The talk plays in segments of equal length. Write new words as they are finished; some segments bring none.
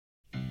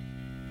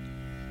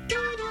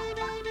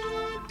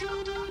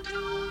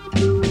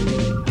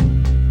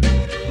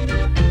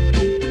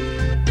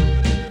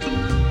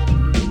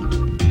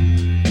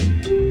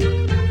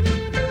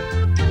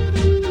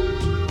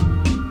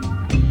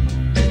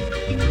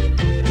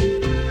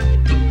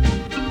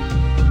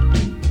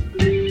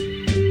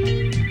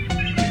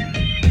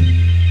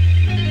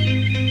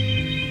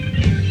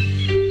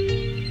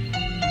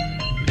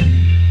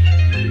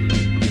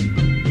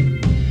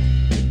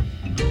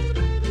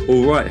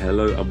All right,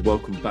 hello and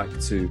welcome back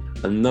to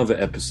another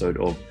episode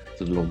of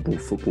the Long Ball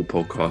Football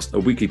Podcast, a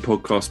weekly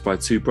podcast by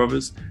two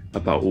brothers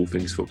about all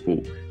things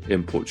football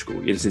in Portugal.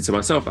 You're listening to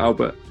myself,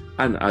 Albert,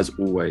 and as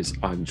always,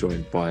 I'm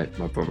joined by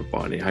my brother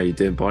Barney. How you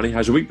doing, Barney?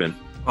 How's your week been?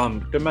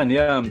 Good man,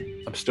 yeah.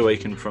 I'm still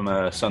aching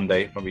from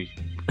Sunday. Probably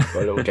got a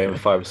little game of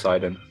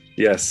five-a-side and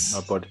Yes.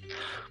 oh god,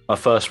 my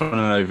first one in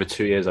over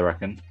 2 years, I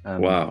reckon.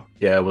 Wow.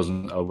 Yeah, I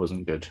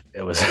wasn't good.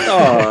 It was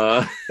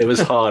Aww. it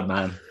was hard,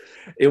 man.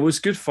 It was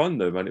good fun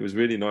though, man. It was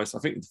really nice. I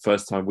think the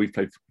first time we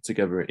played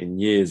together in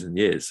years and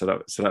years, so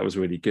that was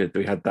really good.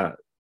 We had that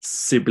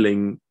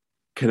sibling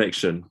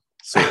connection,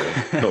 sort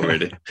of. Not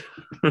really,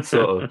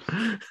 sort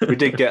of. We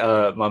did get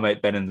my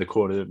mate Ben in the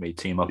corner with me,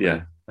 team up.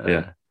 Yeah,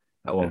 yeah.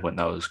 At one point,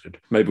 that was good.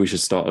 Maybe we should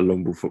start a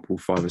long ball football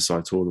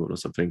five-a-side tournament or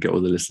something. Get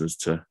all the listeners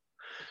to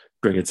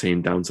bring a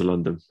team down to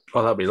London.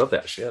 Oh, that'd be lovely.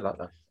 Actually, I like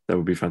that. That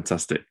would be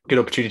fantastic. Good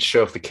opportunity to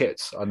show off the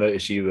kits. I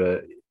noticed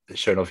you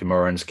showing off your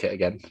Morans kit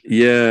again.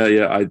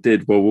 Yeah, I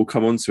did. Well, we'll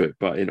come on to it.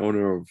 But in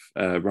honour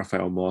of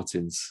Rafael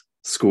Martins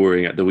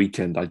scoring at the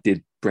weekend, I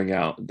did bring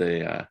out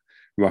the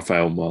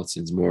Rafael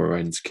Martins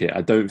Morans kit.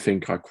 I don't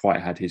think I quite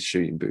had his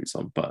shooting boots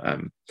on, but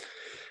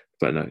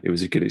no, it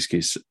was a good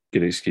excuse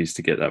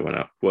to get that one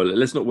out. Well,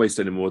 let's not waste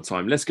any more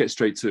time. Let's get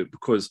straight to it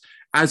because,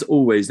 as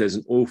always, there's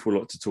an awful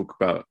lot to talk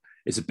about.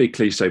 It's a big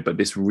cliche, but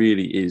this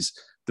really is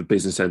the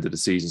business end of the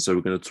season. So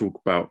we're going to talk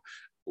about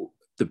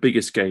the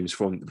biggest games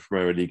from the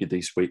Premier League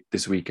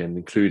this weekend,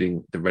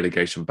 including the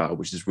relegation battle,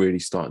 which is really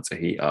starting to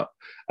heat up.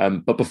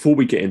 But before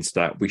we get into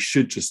that, we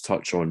should just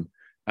touch on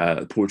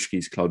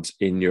Portuguese clubs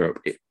in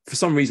Europe. For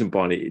some reason,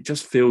 Barney, it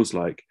does feel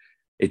like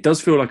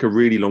a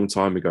really long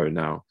time ago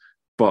now.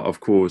 But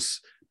of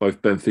course,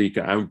 both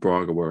Benfica and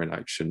Braga were in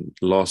action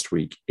last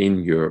week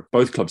in Europe.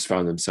 Both clubs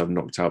found themselves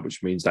knocked out,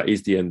 which means that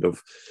is the end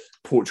of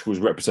Portugal's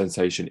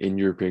representation in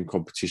European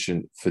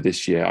competition for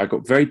this year. I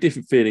got very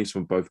different feelings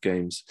from both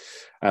games.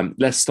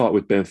 Let's start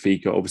with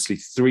Benfica. Obviously,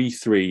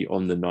 3-3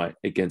 on the night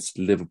against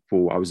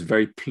Liverpool. I was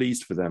very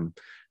pleased for them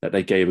that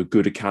they gave a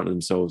good account of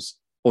themselves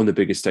on the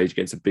biggest stage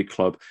against a big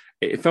club.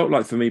 It felt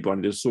like, for me,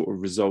 Brian, the sort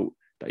of result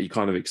that you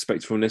kind of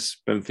expect from this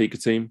Benfica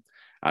team.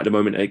 At the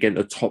moment,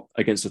 again,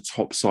 against a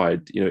top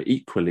side,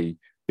 equally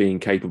being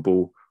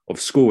capable of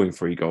scoring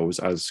 3 goals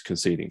as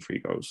conceding 3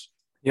 goals.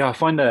 Yeah, I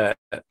find their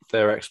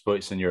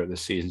exploits in Europe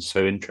this season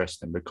so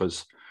interesting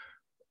because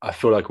I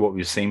feel like what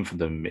we've seen from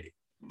them,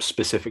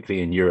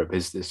 specifically in Europe,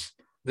 is this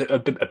a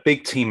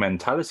big team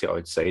mentality. I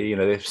would say,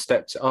 they've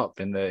stepped up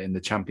in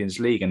the Champions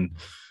League, and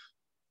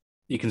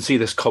you can see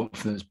this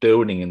confidence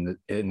building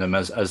in them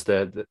as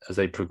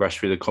they progress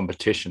through the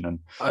competition. And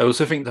I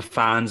also think the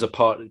fans are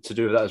part to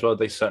do with that as well.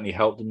 They certainly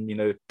help them.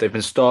 They've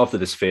been starved of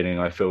this feeling,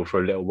 I feel,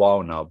 for a little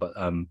while now, but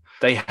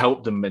they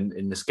helped them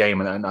in this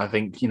game. And I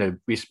think,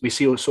 we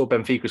see also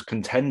Benfica's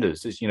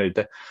contenders.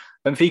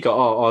 Benfica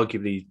are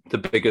arguably the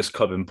biggest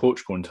club in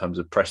Portugal in terms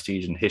of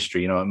prestige and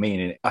history. You know what I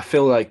mean? And I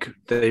feel like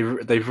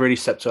they've really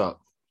stepped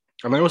up.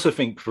 And I also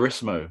think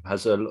Verissimo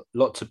has a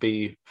lot to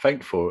be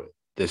thanked for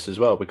this as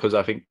well, because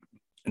I think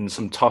in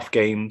some tough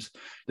games,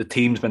 the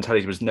team's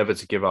mentality was never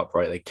to give up,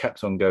 right? They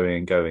kept on going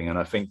and going. And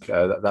I think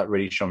that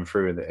really shone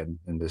through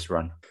in this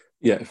run.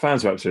 Yeah,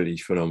 fans are absolutely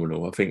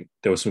phenomenal. I think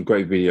there were some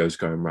great videos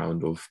going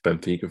around of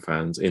Benfica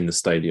fans in the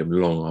stadium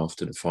long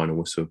after the final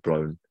whistle had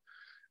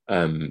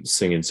blown,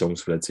 singing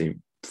songs for their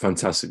team.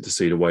 Fantastic to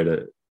see the way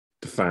that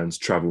the fans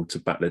travelled to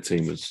back their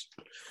team was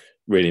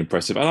really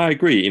impressive. And I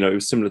agree, it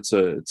was similar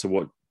to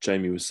what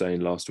Jamie was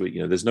saying last week.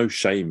 There's no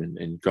shame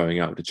in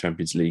going out of the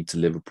Champions League to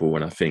Liverpool.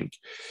 And I think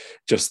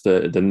just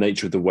the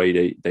nature of the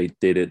way they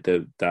did it,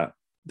 that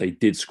they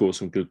did score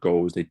some good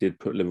goals. They did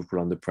put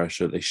Liverpool under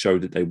pressure. They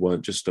showed that they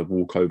weren't just a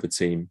walkover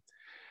team.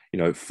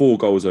 4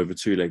 goals over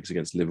 2 legs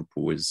against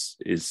Liverpool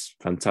is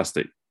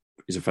fantastic.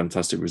 Is a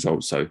fantastic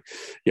result. So,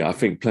 yeah, I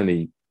think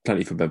plenty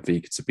for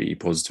Benfica to be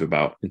positive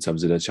about in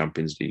terms of their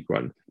Champions League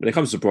run. When it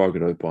comes to Braga,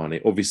 though, Barney,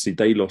 obviously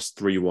they lost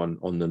 3-1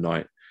 on the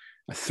night,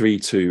 a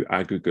 3-2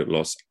 aggregate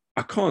loss.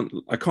 I can't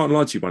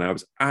lie to you, Barney. I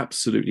was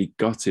absolutely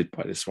gutted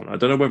by this one. I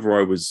don't know whether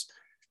I was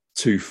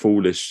too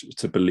foolish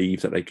to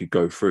believe that they could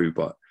go through,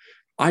 but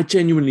I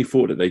genuinely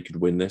thought that they could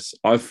win this.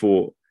 I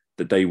thought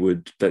that they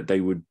would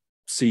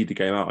see the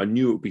game out. I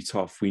knew it would be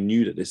tough. We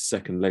knew that this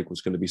second leg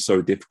was going to be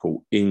so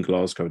difficult in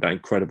Glasgow, that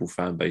incredible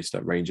fan base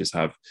that Rangers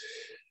have,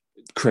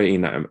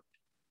 creating that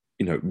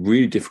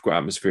really difficult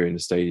atmosphere in the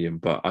stadium.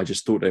 But I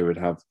just thought they would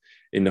have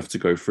enough to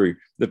go through.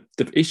 The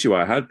issue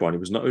I had, Barney,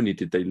 was not only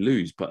did they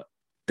lose, but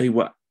they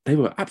were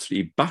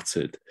absolutely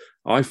battered.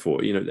 I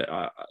thought,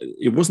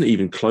 it wasn't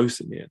even close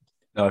in the end.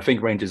 No, I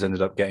think Rangers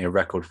ended up getting a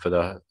record for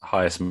the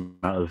highest amount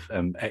of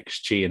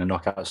XG in a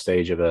knockout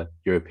stage of a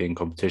European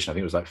competition. I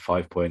think it was like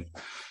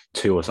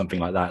 5.2 or something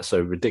like that. So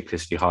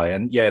ridiculously high.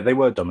 And yeah, they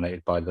were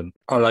dominated by them.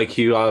 Like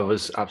you, I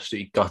was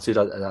absolutely gutted.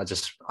 I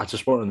just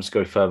want them to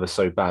go further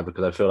so bad,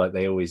 because I feel like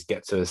they always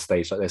get to a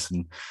stage like this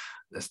and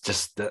it's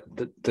just that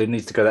they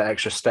need to go that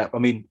extra step. I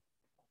mean,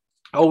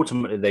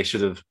 ultimately they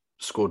should have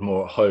scored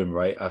more at home,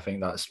 right? I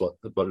think that's what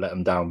let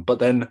them down. But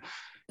then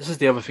this is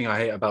the other thing I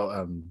hate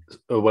about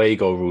away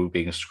goal rule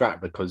being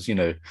scrapped, because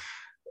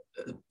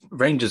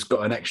Rangers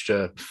got an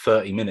extra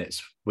 30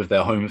 minutes with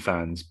their home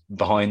fans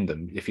behind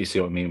them, if you see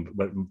what I mean,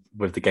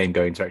 with the game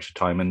going to extra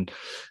time. And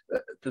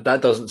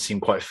that doesn't seem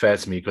quite fair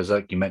to me, because,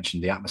 like you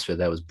mentioned, the atmosphere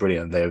there was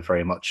brilliant. They were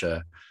very much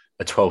a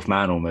 12th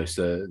man almost,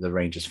 the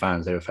Rangers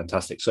fans. They were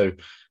fantastic. So,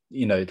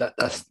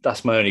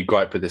 that's my only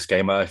gripe with this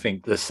game. I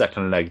think the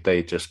second leg,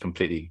 they just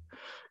completely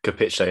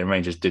capitulated, and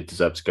Rangers did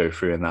deserve to go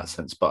through in that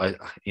sense. But,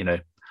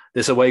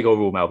 this away goal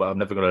rule, Mel, but I'm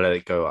never going to let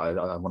it go.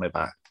 I want it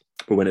back.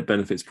 But when it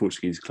benefits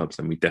Portuguese clubs,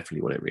 then we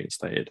definitely want it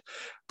reinstated.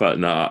 But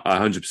no, I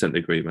 100%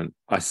 agree, man.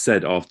 I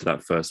said after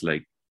that first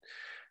leg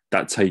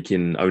that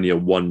taking only a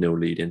 1-0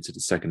 lead into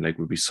the second leg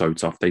would be so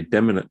tough. They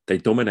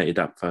dominated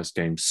that first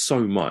game so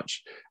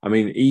much. I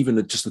mean,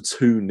 even just a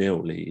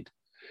 2-0 lead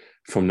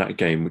from that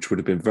game, which would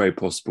have been very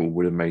possible,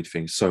 would have made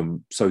things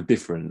so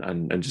different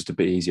and just a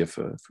bit easier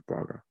for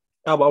Braga.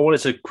 Oh, but I wanted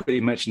to quickly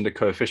mention the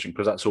coefficient,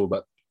 because that's all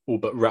but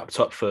wrapped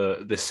up for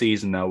this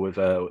season now, with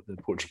the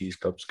Portuguese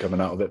clubs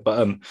coming out of it.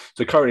 But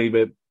so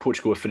currently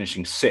Portugal are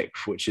finishing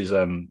 6th, which is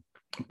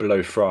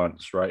below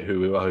France, right,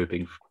 who we were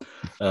hoping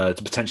to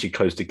potentially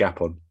close the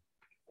gap on.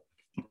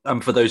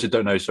 For those who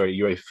don't know,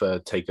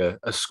 UEFA take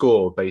a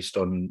score based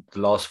on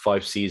the last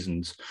 5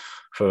 seasons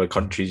for a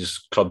country's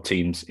club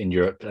teams in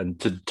Europe, and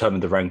to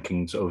determine the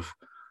rankings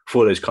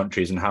for those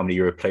countries and how many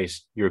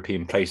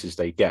European places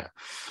they get.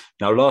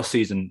 Now, last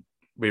season,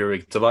 we were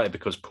delighted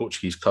because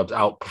Portuguese clubs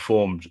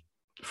outperformed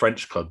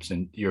French clubs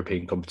in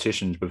European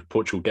competitions, with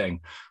Portugal getting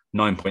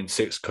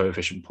 9.6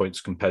 coefficient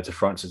points compared to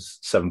France's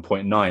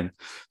 7.9.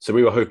 So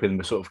we were hoping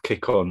to sort of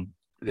kick on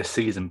this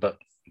season, but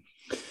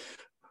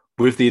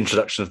with the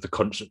introduction of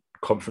the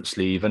Conference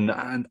League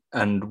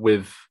and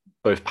with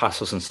both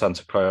Passos and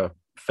Santa Clara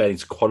failing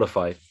to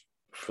qualify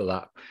for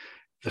that,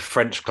 the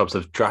French clubs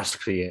have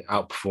drastically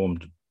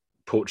outperformed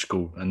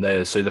Portugal,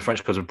 and so the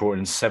French clubs have brought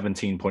in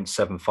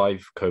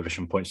 17.75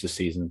 coefficient points this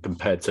season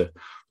compared to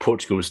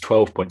Portugal's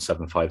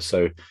 12.75.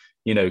 So,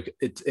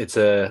 it's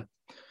a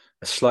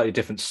slightly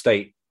different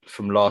state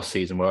from last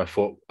season, where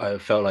I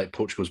felt like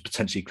Portugal was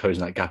potentially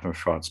closing that gap in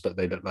France, but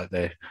they look like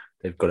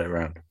they've got it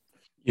around.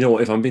 You know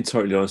what, if I'm being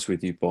totally honest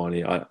with you,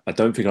 Barney, I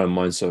don't think I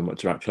mind so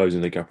much about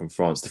closing the gap on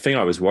France. The thing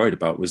I was worried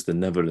about was the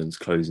Netherlands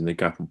closing the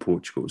gap on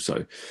Portugal.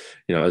 So,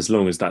 as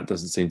long as that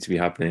doesn't seem to be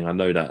happening, I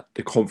know that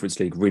the Conference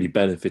League really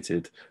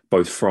benefited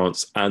both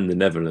France and the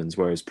Netherlands,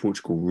 whereas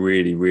Portugal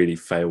really, really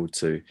failed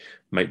to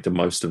make the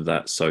most of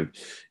that. So,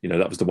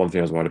 that was the one thing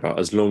I was worried about.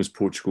 As long as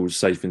Portugal's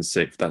safe in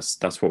 6th,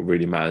 that's what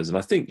really matters. And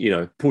I think,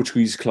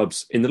 Portuguese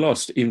clubs in the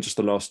last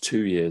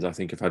 2 years, I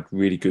think have had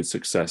really good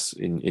success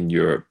in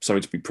Europe,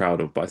 something to be proud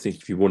of. But I think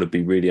if you want to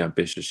be really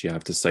ambitious, you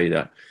have to say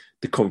that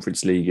the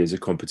Conference League is a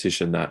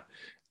competition that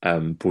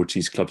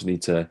Portuguese clubs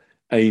need to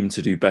aim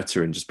to do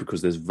better in, just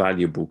because there's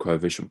valuable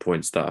coefficient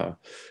points that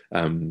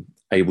are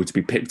able to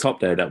be picked up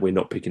there that we're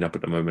not picking up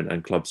at the moment,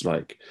 and clubs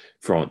like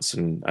France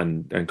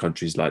and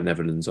countries like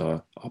Netherlands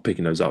are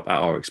picking those up at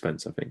our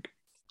expense, I think.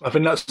 I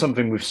think that's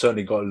something we've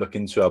certainly got to look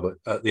into, Albert,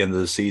 at the end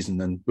of the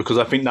season, and because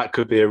I think that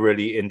could be a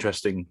really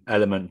interesting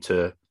element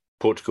to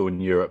Portugal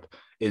in Europe,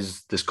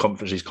 is this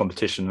Conference League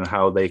competition and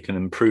how they can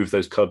improve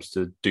those clubs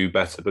to do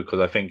better.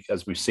 Because I think,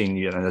 as we've seen,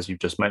 and as you've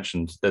just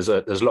mentioned, there's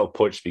a lot of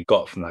points to be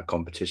got from that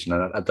competition.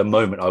 And at the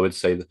moment, I would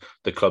say that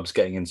the clubs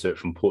getting into it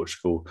from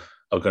Portugal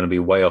are going to be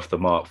way off the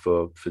mark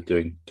for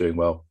doing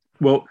well.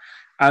 Well,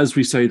 as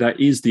we say, that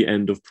is the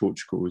end of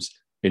Portugal's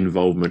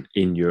involvement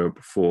in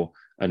Europe for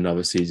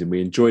another season. We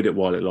enjoyed it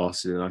while it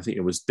lasted, and I think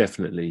it was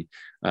definitely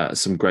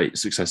some great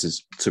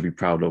successes to be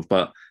proud of.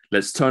 But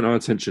let's turn our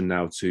attention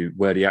now to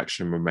where the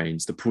action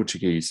remains, the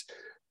Portuguese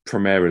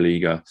Primeira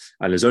Liga.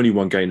 And there's only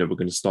one game that we're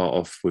going to start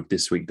off with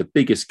this week, the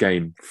biggest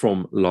game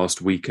from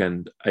last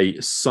weekend, a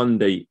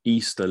Sunday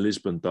Easter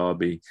Lisbon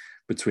derby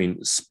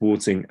between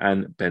Sporting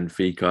and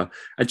Benfica.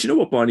 And do you know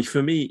what, Barney?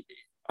 For me,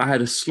 I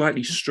had a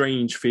slightly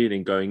strange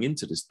feeling going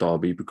into this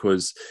derby,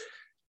 because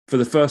for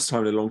the first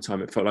time in a long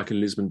time, it felt like a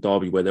Lisbon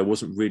derby where there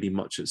wasn't really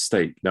much at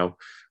stake. Now,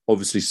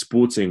 obviously,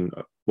 Sporting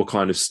were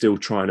kind of still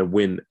trying to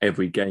win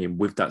every game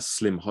with that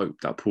slim hope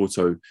that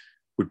Porto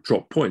would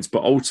drop points.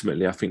 But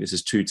ultimately, I think this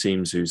is two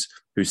teams whose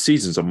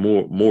seasons are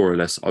more or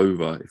less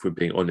over, if we're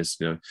being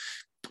honest.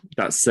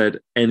 That said,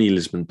 any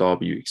Lisbon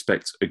derby, you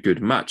expect a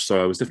good match.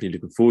 So I was definitely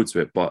looking forward to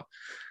it. But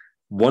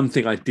one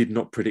thing I did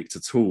not predict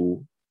at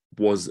all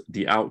was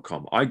the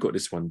outcome. I got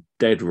this one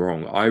dead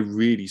wrong. I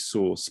really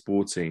saw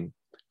Sporting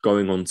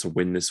going on to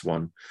win this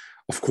one.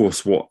 Of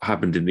course, what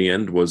happened in the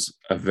end was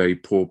a very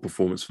poor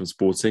performance from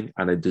Sporting,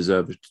 and a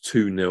deserved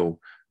 2-0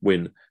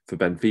 win for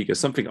Benfica,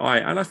 something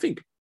I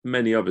think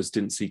many others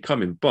didn't see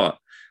coming. But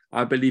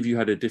I believe you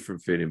had a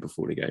different feeling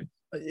before the game.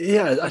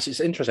 Yeah, actually, it's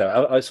interesting.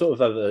 I sort of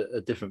have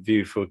a different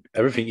view for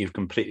everything you've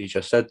completely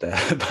just said there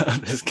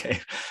about this game.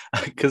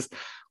 Because,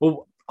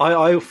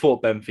 I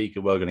thought Benfica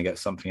were going to get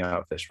something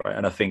out of this, right?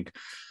 And I think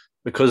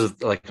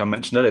because, like I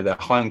mentioned earlier, they're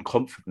high on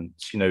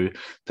confidence.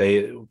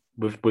 They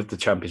with the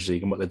Champions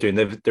League and what they're doing,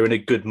 they're in a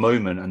good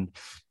moment, and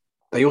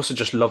they also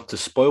just love to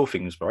spoil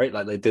things, right?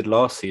 Like they did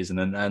last season,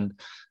 and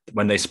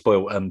when they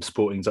spoiled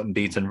Sporting's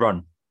unbeaten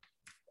run.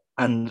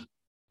 And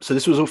so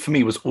this was, for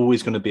me, was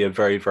always going to be a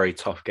very, very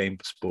tough game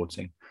for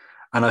Sporting.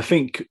 And I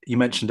think you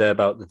mentioned there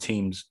about the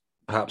teams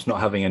perhaps not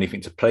having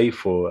anything to play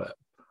for.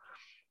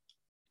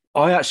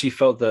 I actually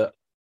felt that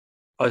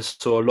I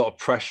saw a lot of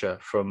pressure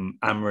from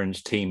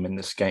Amorim's team in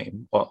this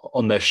game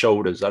on their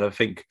shoulders. And I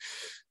think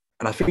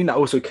that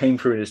also came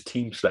through in his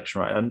team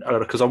selection, right? And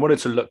because I wanted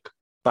to look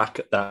back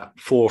at that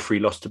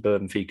 4-3 loss to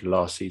Benfica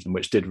last season,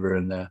 which did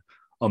ruin their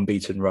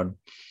unbeaten run.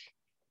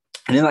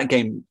 And in that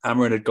game,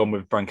 Amorim had gone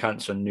with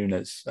Brancantza and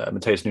Nunes,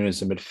 Mateus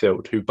Nunes in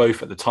midfield, who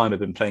both at the time had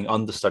been playing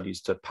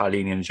understudies to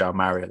Palhinha and João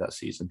Maria that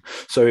season.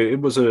 So it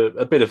was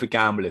a bit of a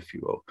gamble, if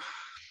you will.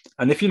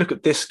 And if you look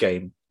at this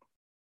game,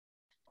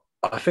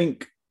 I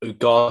think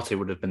Ugarte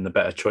would have been the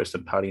better choice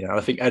than Palhinha. And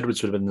I think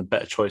Edwards would have been the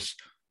better choice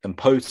than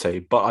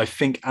Pote. But I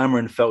think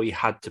Amorim felt he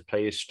had to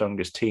play his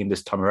strongest team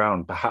this time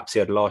around. Perhaps he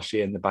had last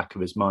year in the back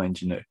of his mind,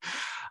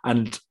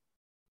 And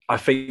I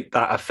think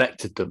that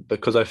affected them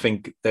because I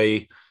think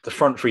the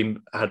front three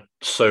had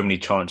so many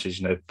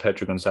chances,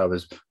 Pedro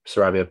Gonçalves,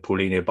 Sarabia,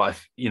 Paulinho. But,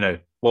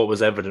 what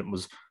was evident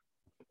was,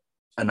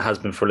 and has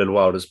been for a little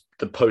while, is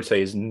that Pote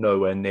is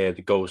nowhere near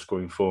the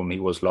goal-scoring form he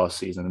was last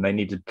season. And they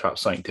needed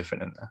perhaps something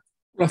different in there.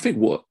 Well, I think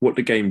what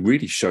the game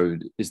really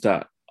showed is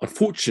that,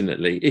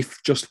 unfortunately,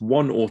 if just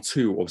one or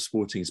two of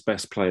Sporting's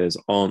best players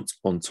aren't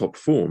on top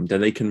form,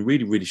 then they can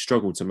really, really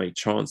struggle to make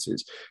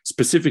chances.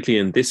 Specifically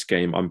in this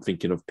game, I'm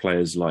thinking of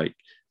players like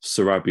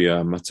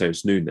Sarabia and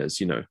Mateus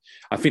Nunes.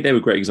 I think they were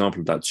a great example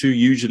of that. Two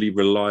usually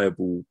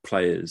reliable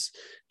players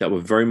that were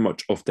very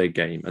much off their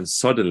game. And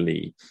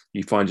suddenly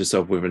you find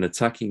yourself with an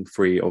attacking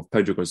three of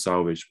Pedro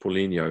Gonçalves,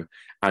 Paulinho,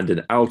 and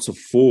an out of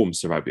form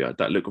Sarabia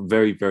that looked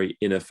very, very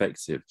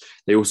ineffective.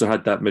 They also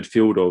had that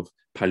midfield of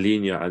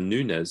Palhinha and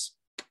Nunes,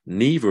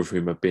 neither of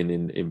whom have been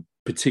in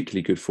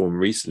particularly good form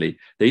recently.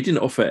 They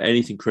didn't offer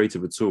anything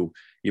creative at all.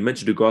 You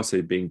mentioned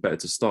Ugarte being better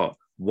to start.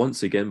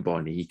 Once again,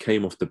 Barney, he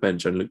came off the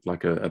bench and looked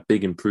like a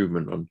big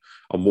improvement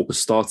on what was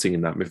starting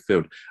in that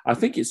midfield. I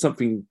think it's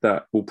something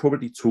that we'll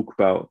probably talk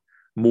about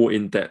more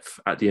in depth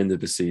at the end of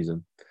the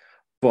season.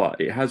 But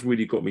it has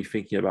really got me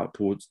thinking about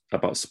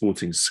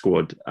Sporting's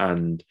squad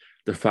and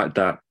the fact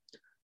that,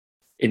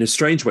 in a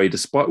strange way,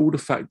 despite all the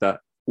fact that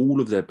all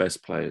of their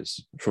best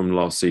players from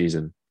last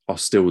season are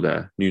still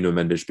there, Nuno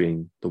Mendes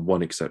being the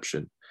one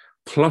exception,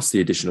 plus the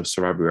addition of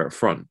Sarabia up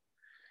front,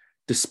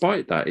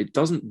 despite that, it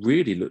doesn't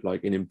really look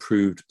like an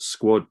improved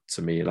squad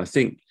to me. And I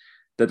think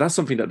that's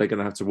something that they're going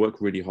to have to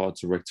work really hard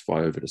to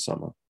rectify over the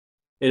summer.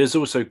 It is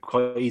also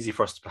quite easy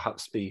for us to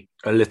perhaps be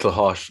a little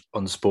harsh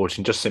on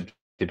Sporting, just simply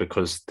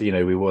because,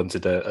 we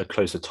wanted a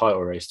closer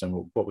title race than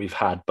what we've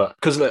had. But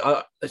because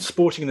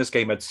Sporting in this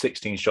game had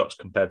 16 shots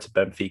compared to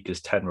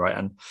Benfica's 10, right?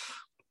 And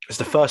it's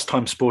the first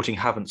time Sporting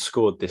haven't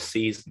scored this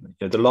season.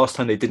 The last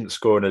time they didn't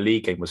score in a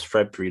league game was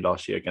February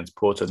last year against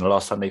Porto, and the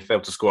last time they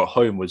failed to score at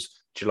home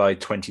was July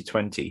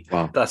 2020.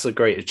 Wow. That's a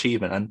great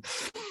achievement.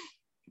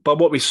 But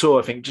what we saw,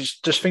 I think,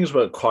 just things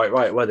weren't quite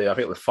right, were they? I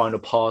think the final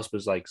pass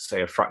was like,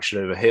 say, a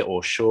fraction of a hit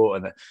or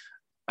short,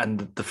 and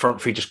the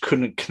front three just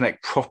couldn't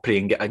connect properly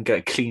and get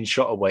a clean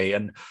shot away.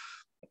 And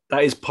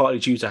that is partly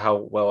due to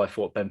how well I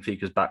thought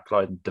Benfica's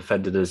backline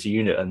defended as a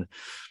unit, and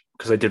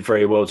because they did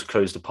very well to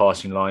close the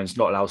passing lines,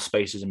 not allow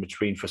spaces in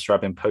between for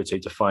Sarabia and Pote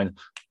to find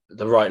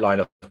the right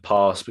line of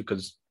pass,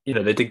 because,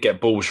 they did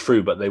get balls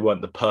through, but they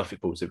weren't the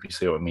perfect balls, if you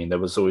see what I mean. There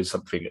was always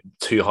something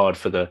too hard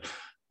for the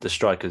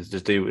strikers to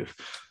do with.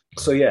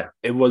 So, yeah,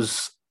 it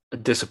was a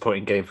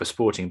disappointing game for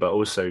Sporting, but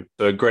also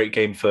a great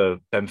game for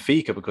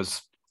Benfica,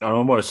 because I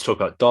wanted to talk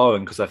about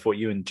Darwin, because I thought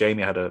you and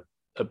Jamie had a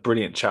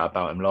brilliant chat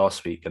about him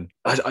last week. And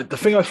the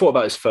thing I thought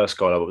about his first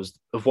goal was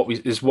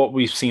what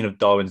we've seen of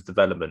Darwin's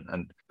development.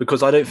 And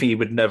because I don't think he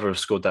would never have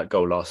scored that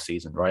goal last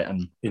season, right?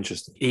 And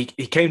interesting. He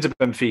came to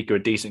Benfica, a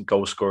decent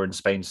goal scorer in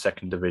Spain's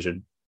second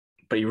division,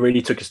 but he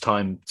really took his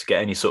time to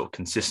get any sort of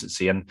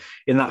consistency. And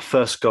in that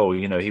first goal,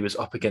 he was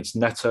up against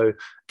Neto,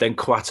 then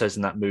Coates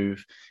in that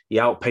move. He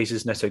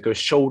outpaces Neto, goes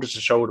shoulder to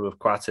shoulder with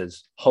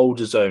Coates, holds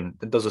his own,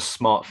 then does a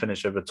smart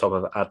finish over the top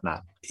of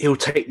Adnan. He'll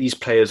take these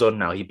players on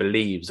now, he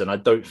believes, and I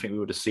don't think we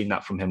would have seen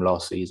that from him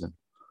last season.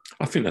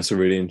 I think that's a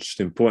really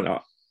interesting point.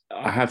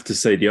 I have to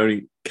say, the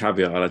only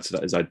caveat I'd add to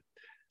that is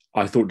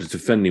I thought the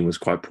defending was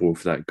quite poor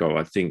for that goal.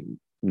 I think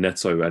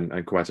Neto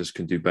and Coates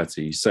can do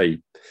better. You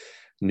say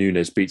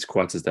Nunes beats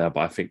Coates there, but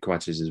I think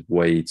Coates is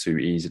way too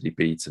easily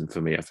beaten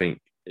for me. I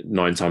think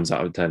 9 times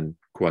out of 10,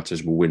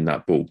 Coates will win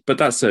that ball. But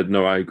that said,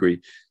 no, I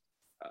agree.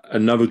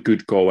 Another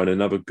good goal and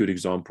another good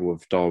example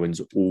of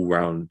Darwin's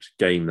all-round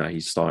game that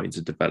he's starting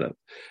to develop.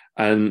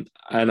 And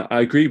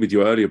I agree with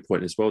your earlier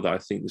point as well, that I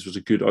think this was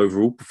a good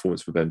overall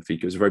performance for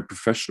Benfica. It was a very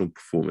professional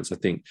performance. I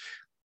think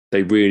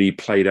they really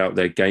played out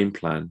their game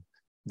plan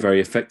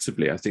very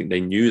effectively. I think they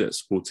knew that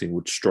Sporting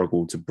would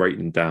struggle to break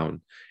them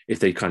down if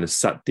they kind of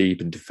sat deep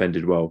and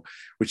defended well,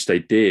 which they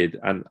did.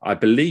 And I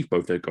believe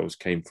both their goals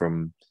came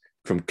from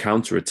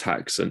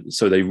counter-attacks. And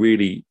so they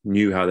really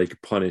knew how they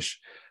could punish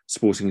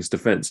Sporting's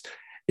defence.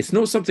 It's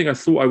not something I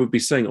thought I would be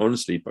saying,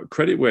 honestly, but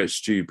credit where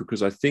it's due,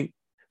 because I think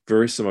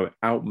Verissimo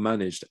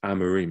outmanaged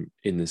Amorim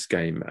in this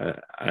game.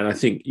 And I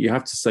think you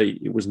have to say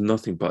it was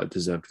nothing but a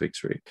deserved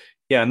victory.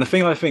 Yeah, and the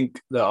thing I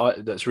think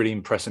that's really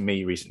impressing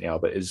me recently,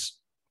 Albert, is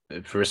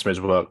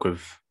Verissimo's work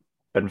with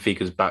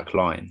Benfica's back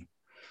line.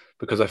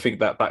 Because I think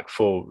that back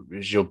four,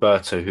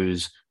 Gilberto,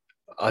 who's,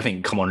 I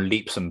think, come on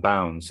leaps and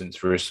bounds since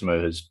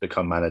Verissimo has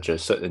become manager,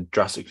 so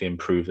drastically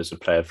improved as a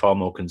player, far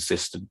more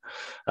consistent.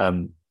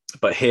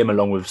 But him,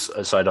 along with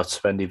Said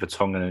Otamendi,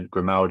 Vertonghen and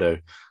Grimaldo,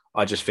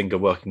 I just think are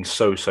working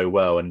so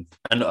well. And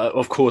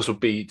of course,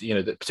 would be,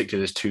 particularly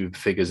there's two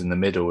figures in the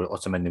middle,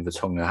 Otamendi and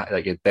Vertonghen,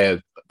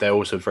 like they're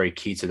also very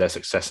key to their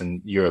success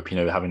in Europe,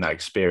 having that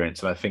experience.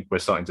 And I think we're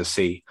starting to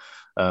see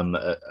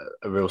a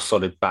real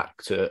solid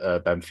back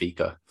to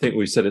Benfica. I think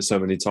we've said it so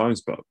many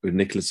times, but with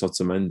Nicolas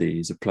Otamendi,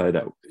 he's a player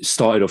that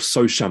started off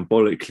so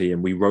shambolically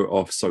and we wrote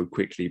off so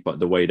quickly, but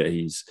the way that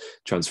he's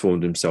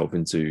transformed himself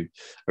into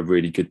a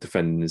really good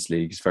defender in this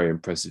league is very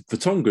impressive.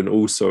 Vertonghen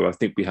also, I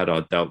think we had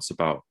our doubts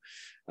about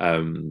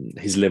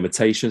his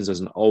limitations as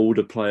an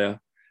older player,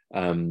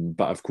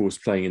 but of course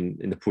playing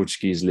in the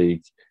Portuguese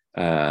league,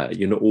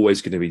 you're not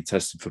always going to be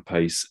tested for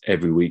pace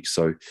every week,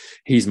 so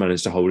he's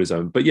managed to hold his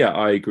own. But yeah,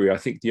 I agree. I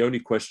think the only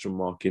question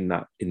mark in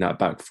that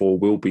back four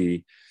will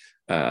be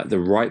the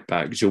right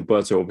back.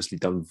 Gilberto obviously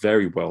done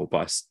very well, but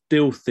I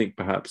still think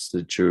perhaps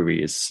the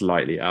jury is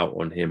slightly out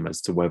on him as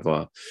to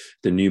whether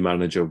the new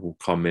manager will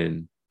come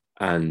in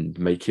and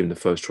make him the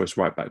first choice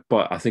right back.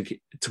 But I think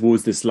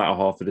towards this latter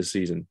half of the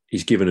season,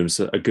 he's given him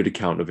a good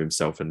account of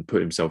himself and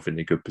put himself in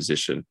a good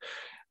position.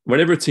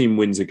 Whenever a team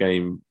wins a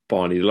game,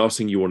 Barney, the last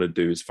thing you want to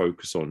do is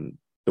focus on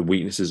the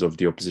weaknesses of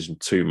the opposition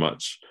too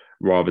much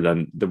rather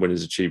than the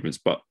winner's achievements.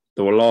 But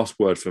the last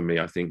word for me,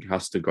 I think,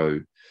 has to go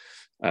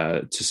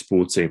to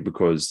Sporting,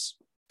 because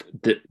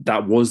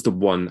that was the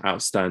one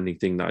outstanding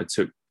thing that I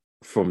took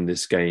from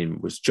this game,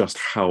 was just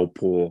how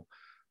poor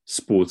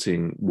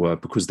Sporting were,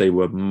 because they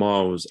were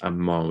miles and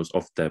miles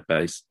off their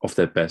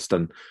best.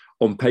 And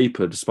on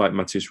paper, despite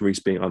Matheus Reis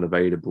being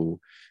unavailable,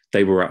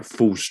 they were at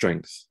full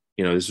strength.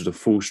 This was a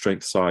full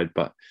strength side,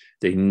 but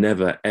they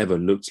never ever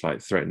looked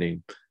like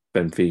threatening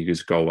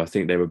Benfica's goal. I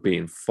think they were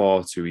beaten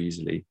far too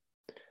easily,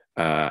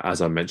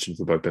 as I mentioned,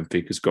 for both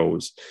Benfica's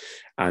goals.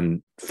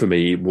 And for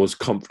me, it was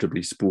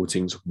comfortably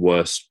Sporting's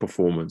worst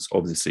performance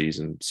of the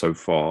season so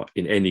far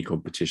in any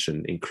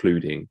competition,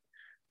 including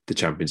the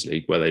Champions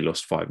League, where they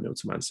lost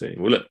 5-0 to Man City.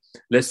 Well, look,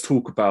 let's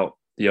talk about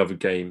the other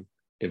game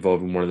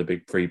involving one of the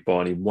big three,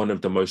 Barney, one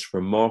of the most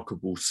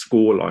remarkable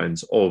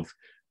scorelines of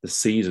the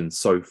season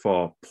so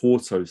far.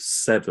 Porto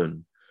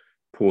 7,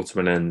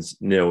 Portimonense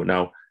 0.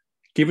 Now,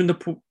 given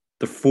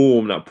the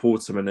form that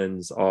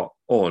Portimonense are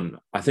on,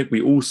 I think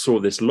we all saw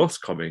this loss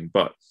coming,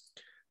 but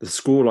the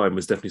scoreline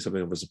was definitely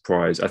something of a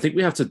surprise. I think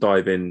we have to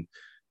dive in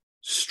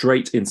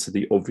straight into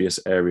the obvious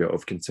area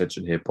of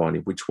contention here, Barney,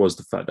 which was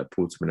the fact that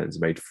Portimonense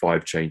made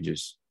 5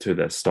 changes to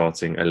their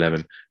starting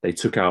 11. They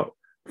took out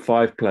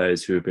 5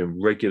 players who have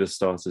been regular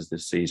starters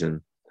this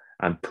season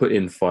and put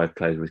in 5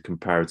 players with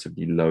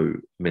comparatively low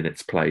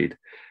minutes played,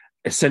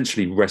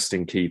 essentially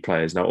resting key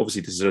players. Now,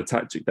 obviously, this is a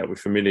tactic that we're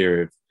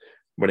familiar with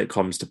when it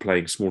comes to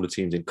playing smaller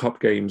teams in cup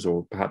games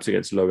or perhaps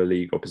against lower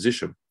league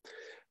opposition,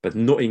 but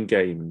not in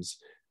games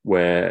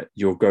where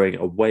you're going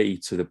away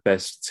to the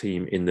best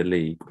team in the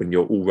league when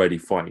you're already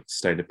fighting to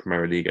stay in the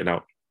Premier League. And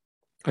now,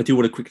 I do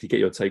want to quickly get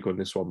your take on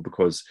this one,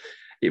 because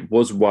it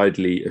was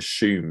widely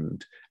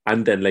assumed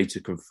and then later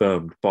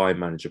confirmed by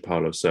manager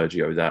Paulo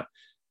Sergio that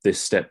this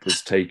step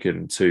was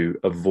taken to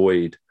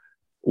avoid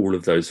all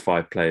of those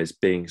 5 players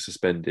being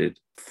suspended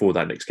for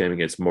that next game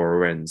against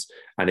Moreirense.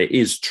 And it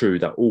is true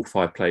that all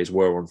 5 players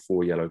were on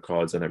 4 yellow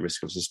cards and at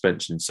risk of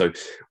suspension. So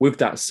with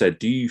that said,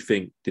 do you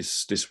think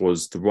this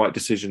was the right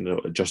decision,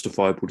 or a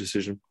justifiable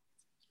decision?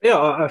 Yeah,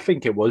 I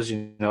think it was.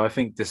 I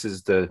think this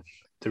is the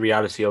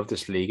reality of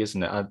this league,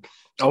 isn't it?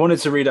 I wanted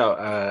to read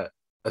out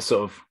a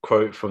sort of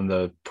quote from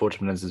the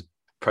Portimonense's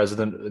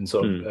president and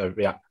sort of,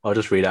 I'll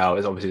just read it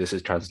out. Obviously, this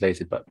is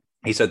translated, but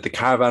he said, "The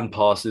caravan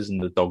passes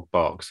and the dog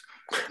barks.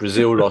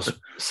 Brazil lost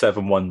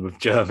 7-1 with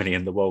Germany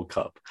in the World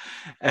Cup.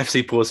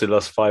 FC Porto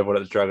lost 5-1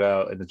 at the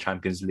Dragão in the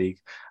Champions League.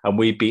 And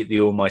we beat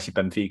the almighty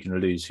Benfica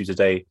and Luz, who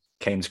today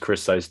came to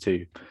criticise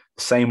too.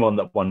 The same one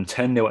that won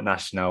 10-0 at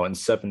Nacional and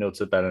 7-0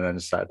 to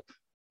Belenenses said,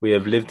 we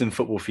have lived in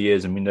football for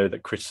years and we know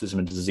that criticism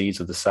is a disease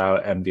of the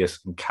sour, envious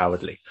and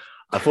cowardly."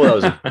 I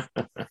thought that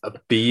was a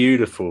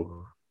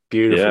beautiful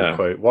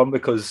quote. One,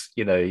 because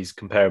he's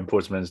comparing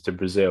Portimonense to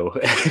Brazil,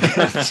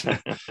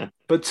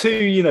 but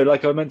 2,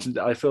 like I mentioned,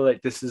 I feel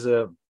like this is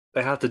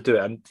they had to do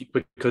it, and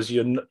because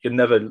you're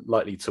never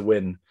likely to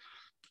win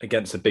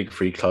against a big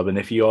three club, and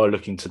if you are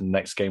looking to the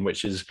next game,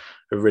 which is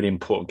a really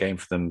important game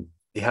for them,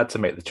 he had to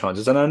make the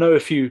chances. And I know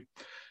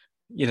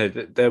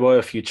there were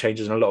a few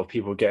changes, and a lot of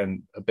people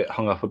getting a bit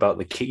hung up about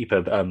the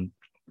keeper,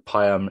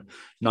 Payam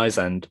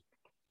Nizand,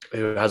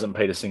 who hasn't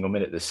played a single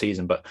minute this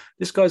season, but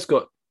this guy's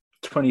got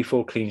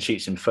 24 clean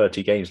sheets in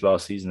 30 games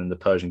last season in the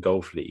Persian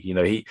Gulf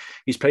League.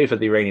 He's played for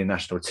the Iranian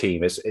national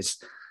team.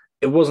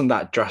 It wasn't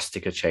that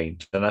drastic a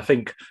change. And I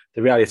think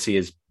the reality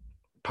is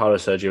Paulo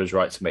Sergio was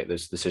right to make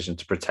this decision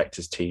to protect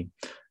his team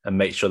and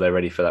make sure they're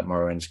ready for that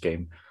Moreirense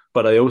game.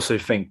 But I also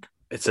think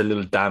it's a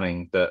little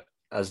damning that,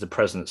 as the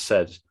president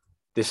said,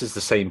 this is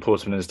the same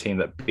Portimonense team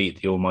that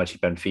beat the almighty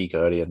Benfica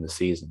earlier in the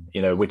season,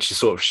 which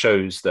sort of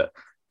shows that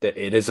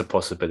it is a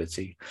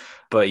possibility.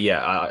 But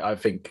yeah, I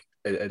think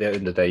at the end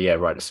of the day,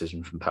 right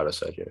decision from Paulo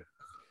Sergio.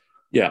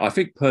 Yeah, I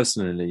think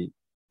personally,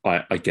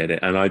 I get it.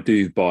 And I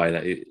do buy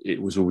that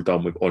it was all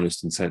done with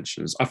honest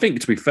intentions. I think,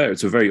 to be fair,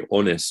 it's a very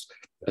honest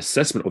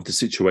assessment of the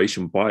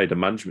situation by the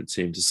management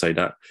team to say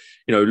that,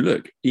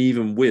 look,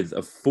 even with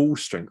a full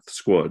strength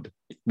squad,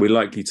 we're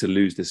likely to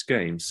lose this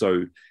game.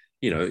 So,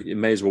 it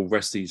may as well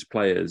rest these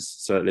players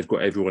so that they've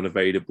got everyone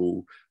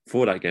available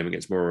for that game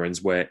against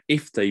Moreirense, where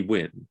if they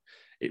win,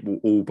 it will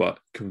all but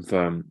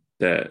confirm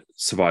their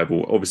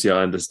survival. Obviously,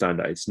 I understand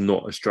that it's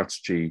not a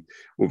strategy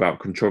without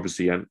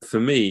controversy. And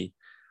for me,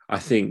 I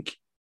think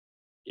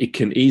it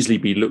can easily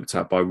be looked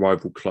at by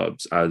rival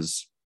clubs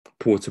as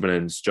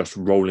Portimonense just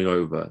rolling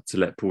over to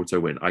let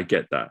Porto win. I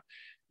get that.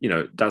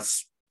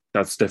 That's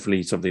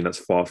definitely something that's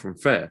far from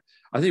fair.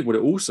 I think what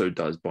it also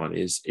does,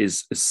 Barney,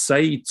 is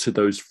say to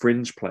those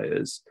fringe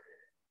players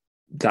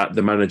that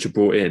the manager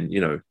brought in,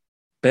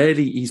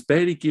 he's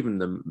barely given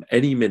them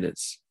any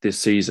minutes this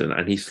season,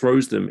 and he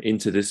throws them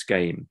into this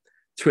game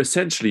to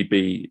essentially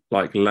be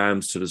like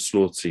lambs to the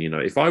slaughter.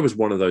 If I was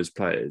one of those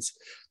players,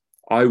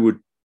 I would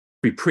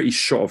be pretty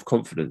shot of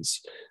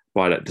confidence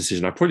by that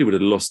decision. I probably would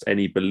have lost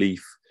any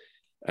belief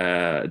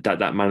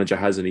that manager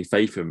has any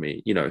faith in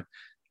me,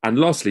 And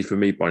lastly, for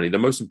me, Barney, the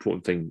most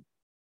important thing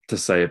to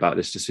say about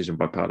this decision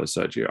by Paulo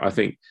Sergio, I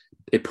think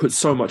it puts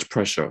so much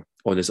pressure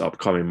on this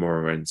upcoming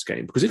Moreirense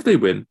game, because if they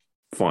win,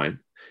 fine,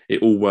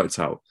 it all worked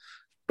out.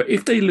 But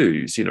if they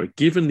lose,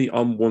 given the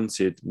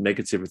unwanted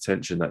negative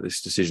attention that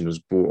this decision has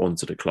brought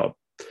onto the club,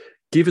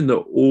 given the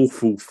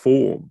awful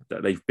form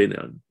that they've been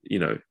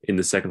in, in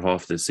the second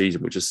half of the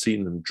season, which has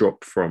seen them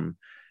drop from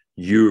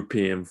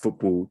European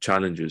football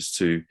challenges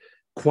to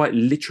quite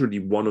literally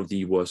one of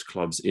the worst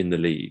clubs in the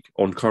league.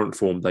 On current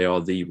form, they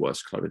are the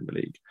worst club in the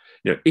league.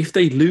 If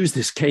they lose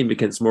this game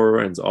against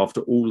Moreirense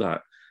after all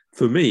that,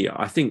 for me,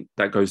 I think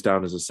that goes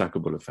down as a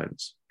sackable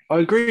offence. I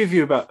agree with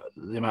you about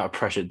the amount of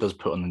pressure it does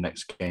put on the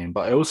next game,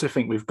 but I also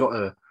think we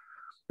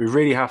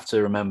really have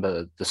to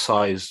remember the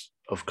size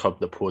of club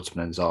that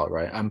Portimonense are,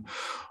 right? And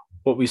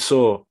what we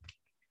saw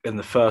in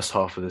the first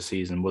half of the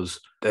season was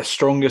their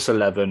strongest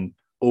 11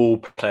 all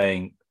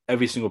playing,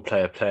 every single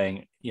player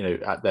playing,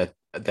 at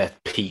their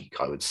peak,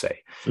 I would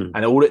say.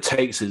 And all it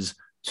takes is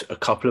a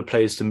couple of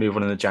players to move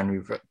on in the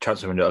January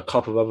transfer window, a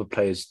couple of other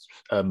players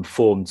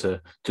form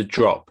to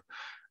drop.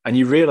 And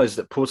you realise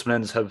that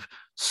Portimonense have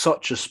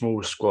such a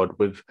small squad.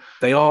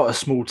 They are a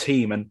small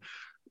team. And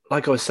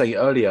like I was saying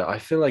earlier, I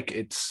feel like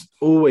it's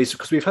always,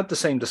 because we've had the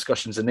same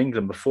discussions in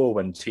England before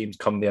when teams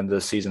come the end of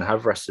the season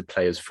have rested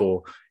players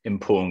for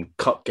important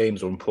cup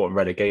games or important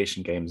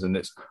relegation games.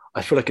 And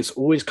I feel like it's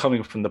always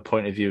coming from the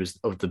point of view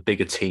of the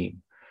bigger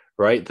team,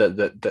 right?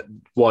 That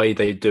why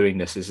they're doing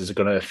this is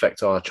going to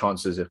affect our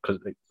chances of,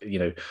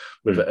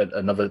 with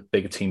another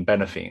bigger team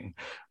benefiting.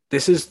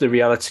 This is the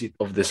reality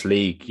of this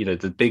league.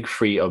 The big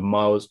three are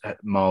miles and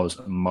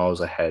miles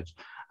ahead.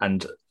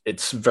 And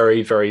it's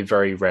very, very,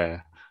 very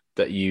rare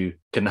that you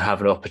can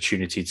have an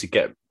opportunity to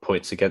get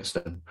points against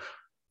them.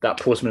 That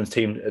Portsmouth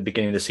team at the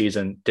beginning of the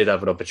season did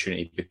have an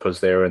opportunity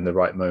because they were in the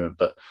right moment.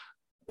 But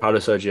Paulo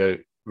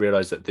Sergio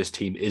realised that this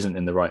team isn't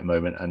in the right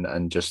moment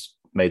and just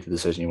made the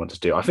decision he wanted to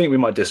do. I think we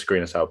might disagree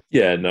on this out.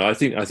 Yeah, no, I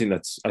think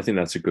that's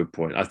a good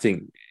point. I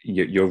think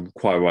you're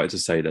quite right to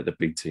say that the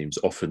big teams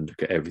often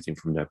look at everything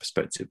from their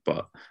perspective,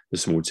 but the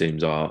small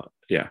teams are,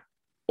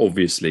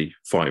 obviously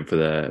fighting for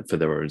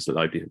their own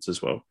livelihoods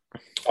as well.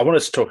 I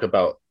wanted to talk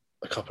about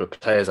a couple of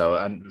players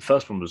out, and the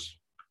first one was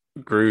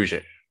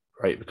Grujic,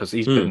 right? Because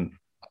he's been,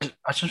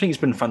 I just think he's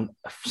been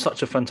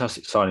such a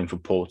fantastic signing for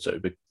Porto,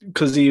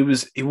 because he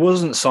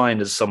wasn't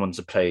signed as someone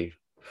to play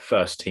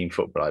first team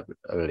football,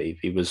 I believe.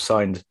 He was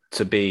signed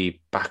to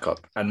be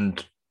backup,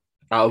 and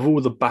out of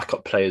all the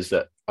backup players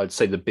that I'd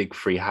say the big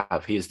three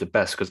have, he is the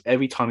best, because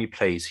every time he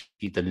plays,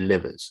 he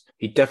delivers.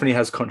 He definitely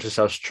has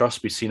Conceição's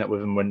trust. We've seen that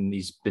with him when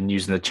he's been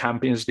using the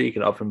Champions League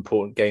and other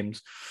important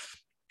games.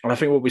 And I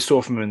think what we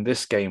saw from him in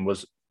this game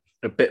was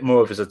a bit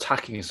more of his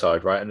attacking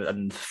side, right?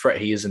 And the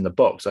threat he is in the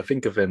box. I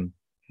think of him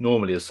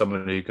normally as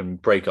someone who can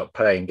break up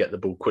play and get the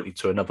ball quickly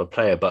to another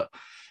player, but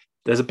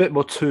there's a bit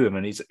more to him,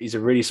 and he's a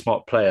really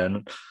smart player.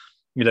 And,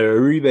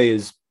 Uribe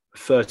is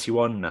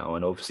 31 now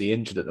and obviously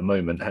injured at the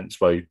moment, hence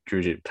why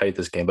Grujic played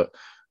this game. But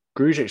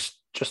Grujic's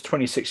just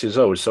 26 years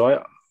old,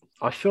 so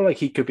I feel like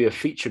he could be a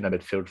feature in the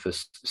midfield for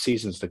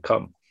seasons to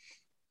come.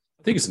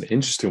 I think it's an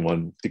interesting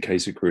one, the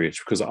case of Grujic,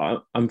 because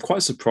I'm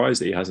quite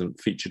surprised that he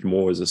hasn't featured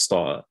more as a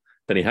starter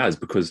than he has,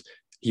 because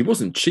he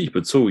wasn't cheap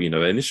at all.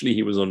 Initially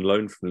he was on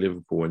loan from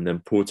Liverpool, and then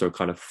Porto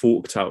kind of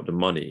forked out the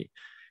money,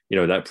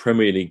 that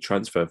Premier League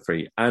transfer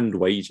fee and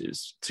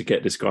wages to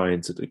get this guy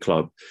into the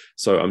club.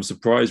 So I'm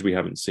surprised we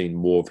haven't seen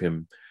more of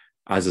him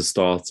as a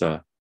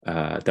starter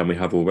than we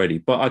have already.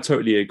 But I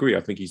totally agree. I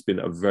think he's been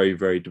a very,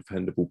 very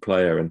dependable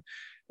player. And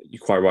you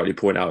quite rightly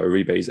point out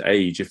Uribe's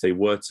age. If they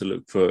were to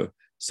look for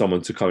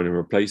someone to come in and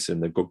replace him,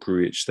 they've got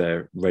Grujic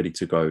there ready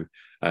to go.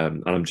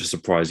 And I'm just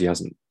surprised he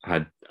hasn't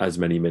had as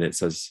many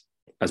minutes as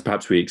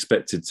perhaps we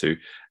expected to.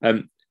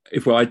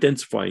 If we're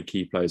identifying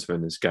key players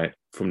from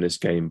this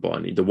game,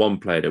 Barney, the one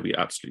player that we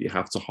absolutely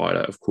have to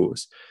highlight, of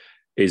course,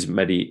 is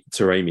Mehdi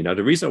Taremi. Now,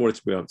 the reason I wanted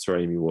to bring up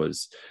Taremi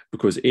was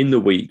because in the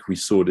week we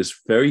saw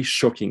this very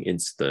shocking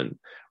incident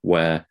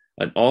where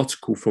an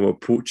article from a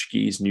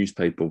Portuguese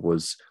newspaper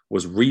was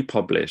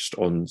republished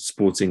on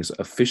Sporting's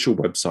official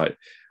website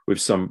with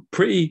some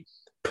pretty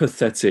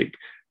pathetic,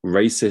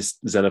 racist,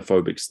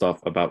 xenophobic stuff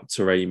about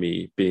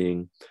Taremi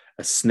being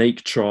a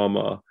snake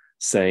charmer,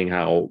 saying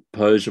how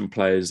Persian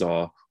players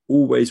are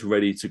always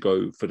ready to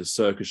go for the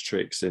circus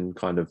tricks in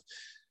kind of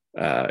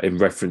in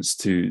reference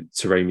to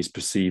Taremi's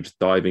perceived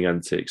diving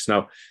antics.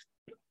 Now,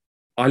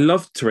 I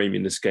loved Taremi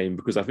in this game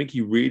because I think he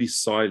really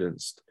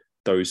silenced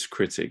those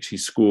critics. He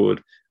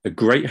scored a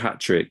great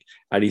hat-trick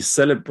and he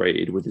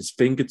celebrated with his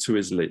finger to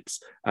his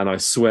lips. And I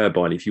swear,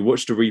 Barney, if you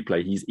watch the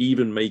replay, he's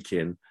even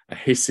making a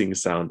hissing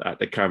sound at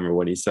the camera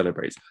when he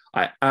celebrates.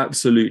 I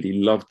absolutely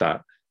loved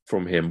that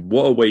from him.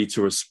 What a way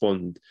to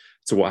respond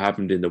to what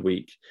happened in the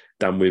week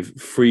than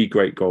with 3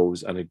 great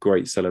goals and a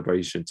great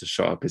celebration to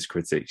shut up his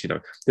critics. You know,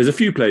 there's a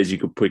few players you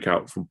could pick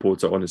out from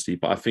Porto, honestly,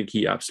 but I think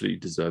he absolutely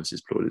deserves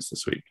his plaudits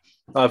this week.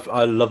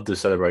 I love the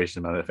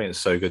celebration, man. I think it's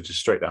so good, just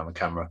straight down the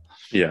camera.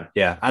 Yeah.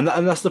 And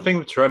that's the thing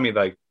with Taremi,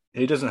 like,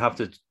 he doesn't have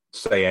to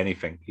say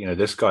anything. You know,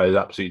 this guy has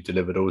absolutely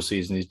delivered all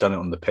season. He's done it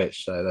on the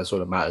pitch. So that's all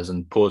that matters.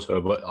 And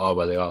Porto are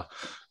where they are,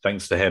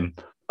 thanks to him.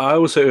 I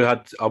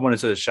wanted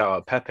to shout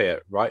out Pepe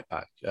at right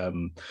back,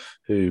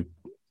 who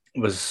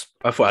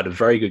I thought had a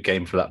very good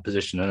game for that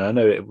position. And I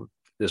know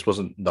this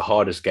wasn't the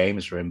hardest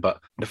games for him, but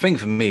the thing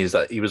for me is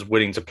that he was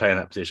willing to play in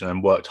that position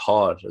and worked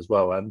hard as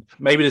well. And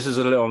maybe this is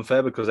a little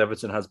unfair because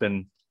Everton has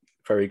been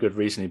very good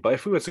recently, but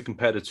if we were to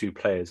compare the two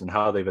players and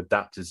how they've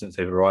adapted since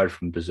they've arrived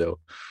from Brazil,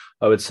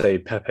 I would say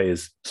Pepe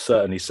is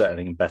certainly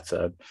settling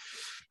better.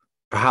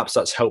 Perhaps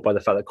that's helped by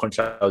the fact that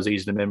Concha was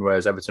easing him in,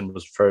 whereas Everton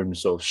was thrown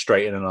sort of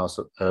straight in and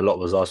a lot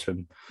was asked of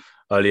him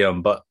early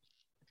on. But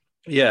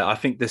yeah, I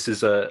think this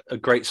is a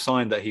great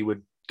sign that he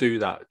would do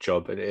that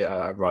job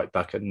at right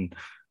back, and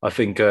I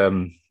think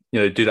do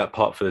that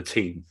part for the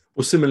team.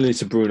 Well, similarly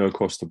to Bruno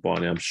Costa,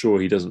 Barney, I'm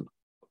sure he doesn't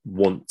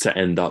want to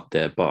end up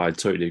there, but I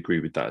totally agree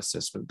with that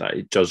assessment that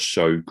it does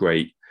show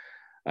great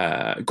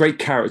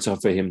character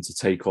for him to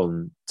take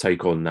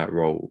on that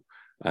role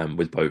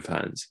with both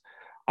hands.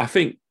 I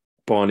think,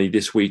 Barney,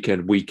 this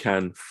weekend we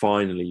can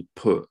finally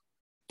put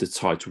the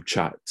title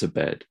chat to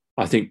bed.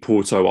 I think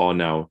Porto are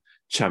now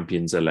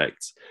champions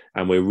elect,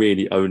 and we're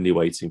really only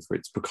waiting for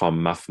it to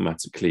become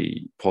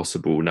mathematically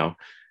possible. Now,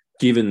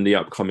 given the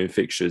upcoming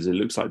fixtures, it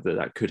looks like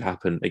that could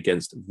happen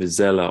against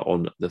Vizela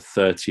on the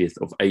 30th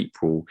of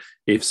April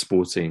if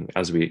Sporting,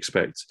 as we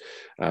expect,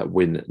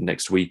 win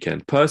next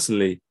weekend.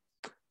 Personally,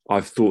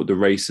 I've thought the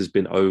race has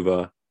been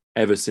over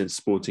ever since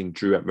Sporting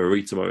drew at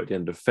Maritimo at the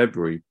end of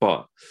February,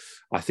 but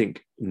I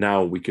think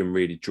now we can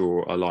really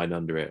draw a line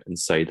under it and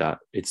say that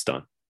it's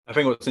done. I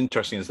think what's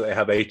interesting is that they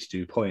have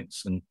 82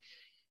 points and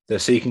they're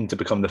seeking to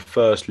become the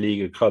first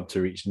Liga club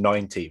to reach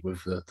 90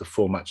 with the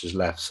 4 matches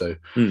left. So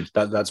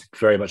that's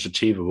very much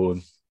achievable.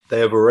 And they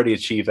have already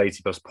achieved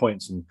 80 plus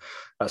points, and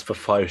that's for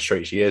 5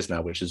 straight years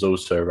now, which is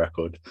also a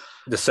record.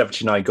 The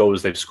 79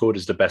 goals they've scored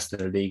is the best in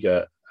the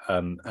Liga,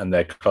 and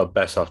their club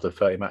best after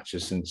 30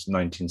 matches since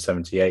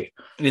 1978.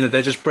 You know,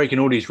 they're just breaking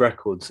all these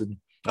records. And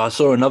I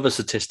saw another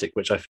statistic,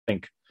 which I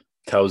think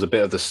tells a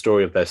bit of the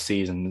story of their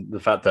season. The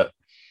fact that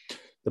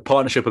the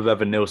partnership of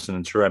Evan Nilsson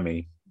and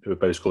Taremi, who have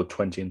both scored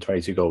 20 and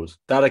 22 goals,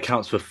 that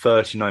accounts for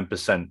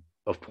 39%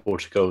 of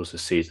Portugal's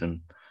this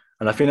season.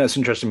 And I think that's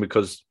interesting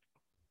because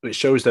it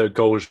shows their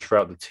goals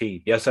throughout the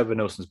team. Yes, Evan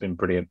Nilsson's been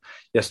brilliant.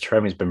 Yes,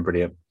 Taremi's been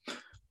brilliant.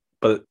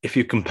 But if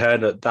you compare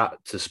that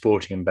to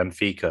Sporting and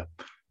Benfica,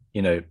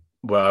 you know,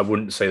 well, I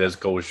wouldn't say there's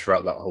goals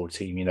throughout that whole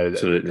team. You know,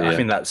 absolutely, I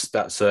think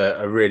that's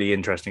a really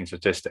interesting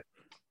statistic.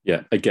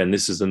 Yeah, again,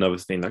 this is another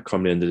thing that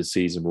come the end of the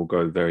season will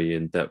go very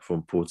in depth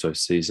on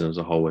Porto's season as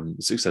a whole and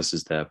the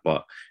successes there.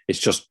 But it's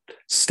just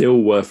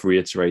still worth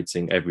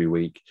reiterating every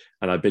week.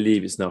 And I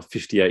believe it's now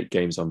 58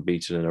 games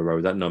unbeaten in a row.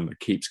 That number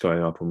keeps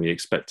going up and we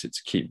expect it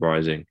to keep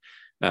rising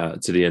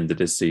to the end of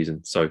this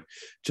season. So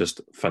just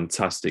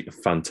fantastic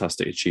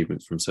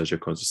achievements from Sergio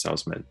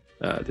Conceição's men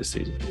this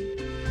season.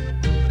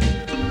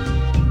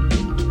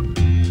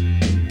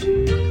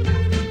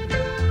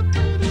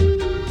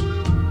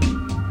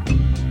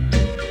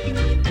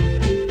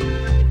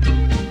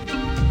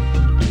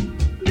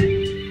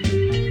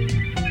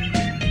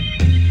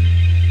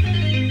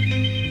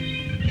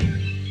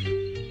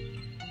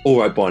 All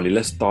right, Barney,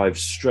 let's dive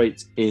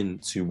straight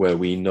into where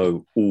we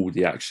know all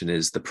the action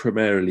is, the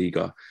Primeira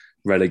Liga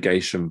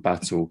relegation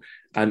battle.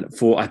 And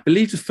for, I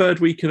believe, the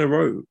 3rd week in a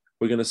row,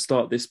 we're going to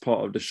start this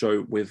part of the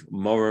show with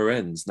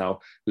Moreirense. Now,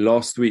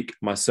 last week,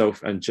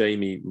 myself and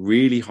Jamie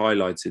really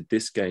highlighted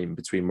this game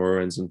between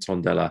Moreirense and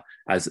Tondela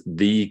as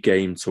the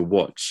game to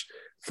watch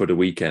for the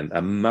weekend.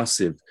 A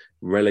massive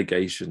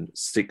relegation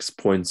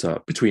 6-pointer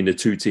between the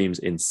two teams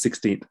in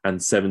 16th and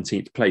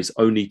 17th place.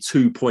 Only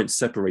 2 points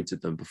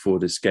separated them before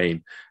this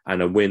game,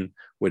 and a win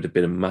would have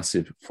been a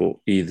massive for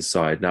either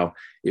side. Now,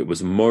 it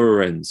was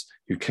Moreirense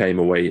who came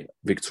away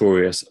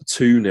victorious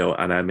 2-0,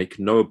 and I make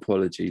no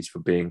apologies for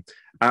being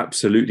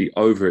absolutely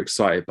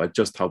overexcited by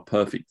just how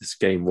perfect this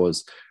game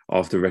was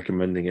after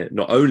recommending it.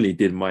 Not only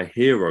did my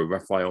hero,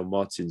 Rafael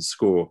Martins,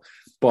 score,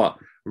 but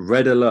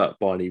red alert,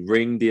 Barney,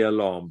 ring the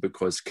alarm,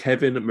 because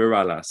Kevin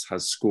Mirallas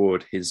has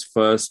scored his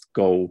first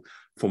goal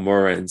for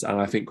Moreirense. And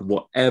I think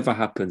whatever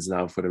happens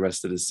now for the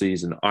rest of the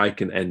season, I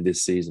can end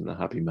this season a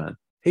happy man.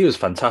 He was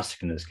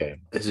fantastic in this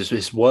game.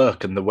 His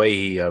work and the way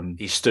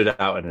he stood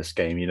out in this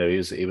game,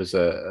 he was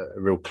a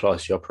real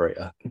classy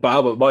operator. But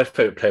Albert, my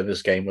favourite player in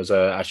this game was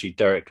actually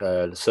Derek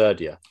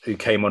Lacerdia, who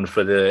came on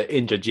for the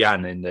injured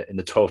Jan in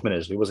the 12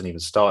 minutes. He wasn't even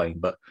starting,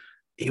 but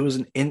he was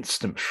an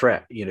instant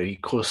threat. He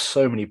caused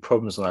so many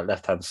problems on that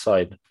left-hand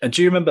side. And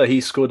do you remember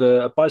he scored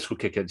a bicycle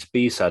kick against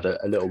B-Sad a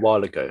little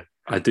while ago?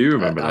 I do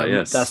remember that,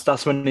 yes.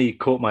 That's when he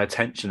caught my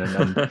attention.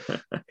 And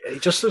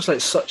it just looks like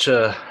such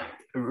a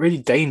really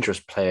dangerous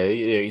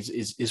player.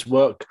 His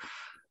work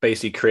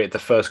basically created the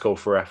first goal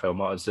for Rafael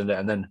Martins,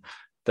 and then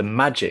the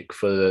magic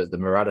for the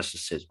Mirallas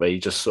assist, where he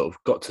just sort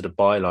of got to the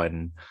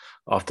byline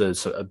after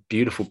a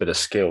beautiful bit of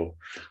skill.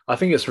 I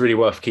think it's really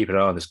worth keeping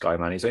an eye on this guy,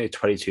 man. He's only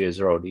 22 years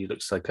old. He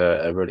looks like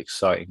a really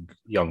exciting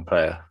young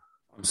player.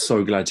 I'm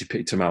so glad you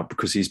picked him out,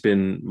 because he's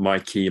been my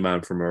key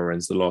man from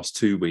Moreirense the last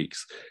 2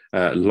 weeks.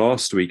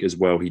 Last week as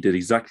well, he did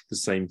exactly the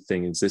same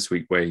thing as this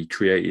week, where he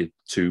created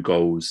 2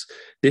 goals.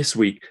 This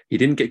week, he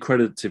didn't get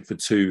credited for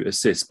 2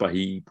 assists, but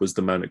he was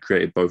the man that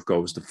created both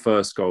goals. The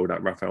first goal,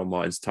 that Rafael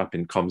Martins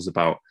tap-in, comes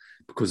about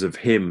because of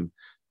him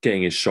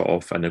getting his shot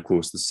off. And of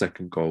course, the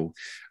second goal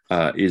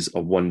is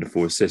a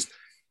wonderful assist.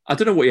 I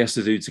don't know what he has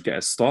to do to get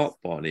a start,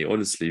 Barney,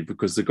 honestly,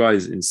 because the guy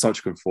is in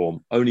such good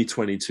form, only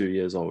 22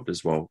 years old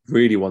as well.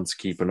 Really want to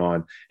keep an eye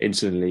on.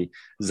 Instantly,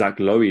 Zach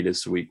Lowy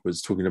this week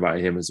was talking about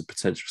him as a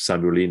potential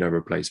Samuel Lino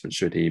replacement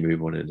should he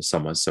move on in the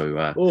summer.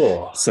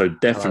 So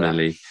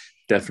definitely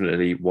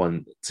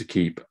one to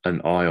keep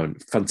an eye on.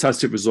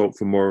 Fantastic result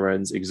for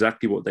Moreirense,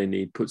 exactly what they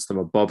need, puts them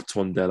above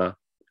Tondela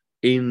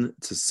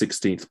into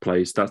 16th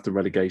place. That's the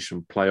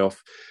relegation playoff.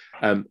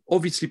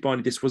 Obviously,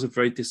 Barney, this was a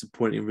very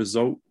disappointing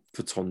result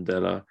for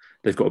Tondela.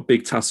 They've got a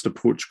big Taça de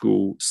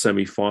Portugal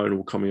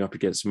semi-final coming up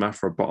against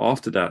Mafra, but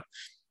after that,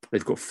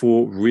 they've got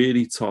 4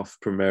 really tough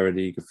Primeira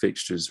Liga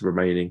fixtures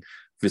remaining: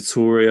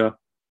 Vitória,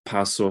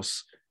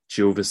 Passos,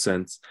 Gil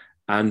Vicente,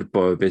 and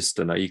Boa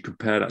Vista. Now, you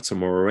compare that to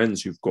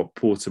Moreirense, you've got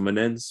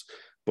Portimonense,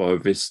 Boa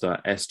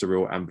Vista,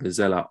 Estoril, and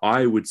Vizela.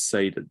 I would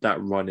say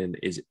that run-in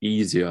is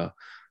easier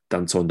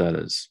than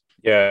Tondela's.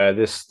 Yeah,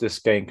 this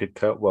game could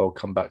well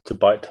come back to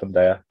bite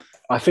Tondela.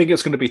 I think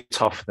it's going to be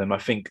tough for them. I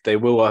think they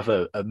will have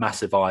a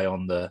massive eye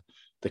on the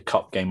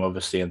cup game,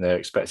 obviously, and they're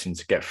expecting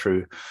to get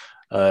through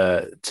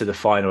to the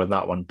final in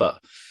that one. But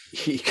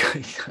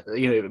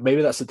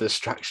maybe that's a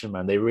distraction,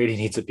 man. They really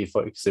need to be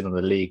focusing on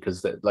the league,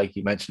 because, like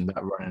you mentioned,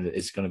 that run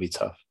is going to be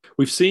tough.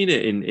 We've seen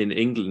it in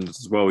England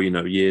as well,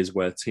 years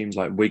where teams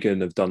like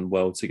Wigan have done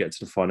well to get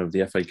to the final of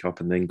the FA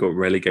Cup and then got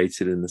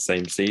relegated in the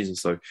same season.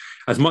 So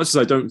as much as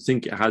I don't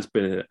think it has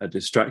been a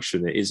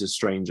distraction, it is a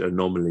strange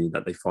anomaly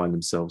that they find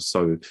themselves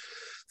so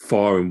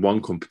far in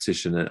one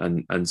competition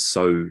and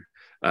so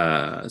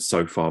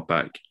far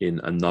back in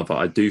another.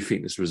 I do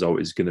think this result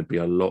is going to be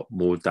a lot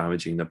more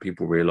damaging than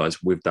people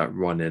realise with that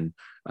run-in.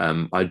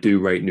 I do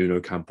rate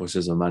Nuno Campos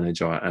as a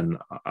manager,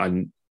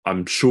 and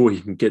I'm sure he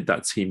can get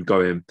that team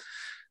going,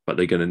 but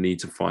they're going to need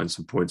to find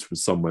some points from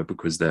somewhere,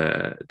 because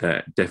they're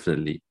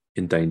definitely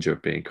in danger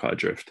of being cut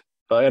adrift.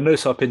 But I know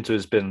Sao Pinto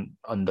has been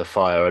under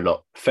fire a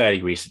lot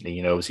fairly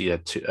recently. Obviously he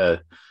had a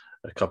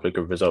couple of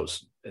good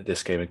results,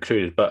 this game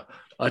included, but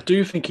I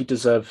do think he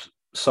deserves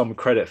some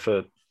credit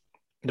for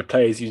the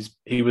players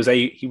he was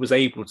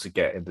able to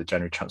get in the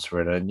January transfer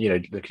window. And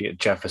looking at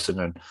Jefferson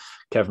and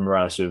Kevin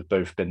Mirallas, who have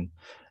both been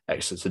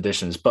excellent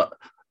additions, but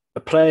a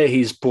player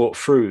he's brought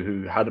through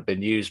who hadn't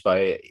been used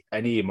by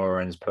any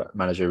Moreirense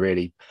manager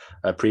really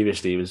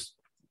previously was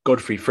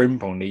Godfrey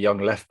Frimpong, the young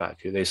left back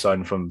who they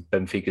signed from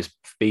Benfica's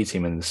B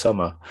team in the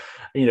summer.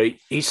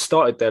 He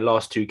started their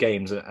last 2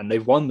 games and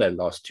they've won their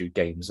last 2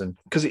 games, and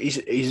because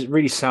he's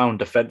really sound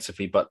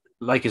defensively, but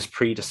like his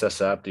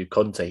predecessor Abdou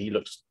Conte, he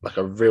looks like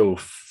a real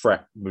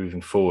threat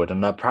moving forward.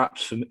 And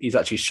perhaps he's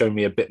actually shown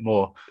me a bit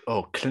more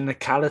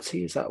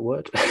clinicality. Is that a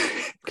word?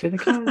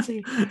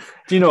 Clinicality?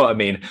 Do you know what I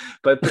mean?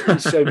 But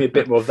he's shown me a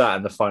bit more of that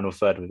in the final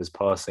third with his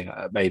passing,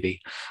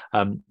 maybe.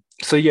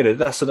 So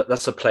that's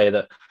a player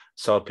that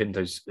Sao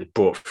Pinto's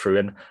brought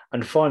through.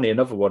 And finally,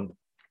 another one,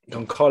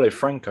 Giancarlo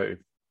Franco,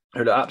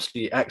 who looked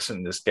absolutely excellent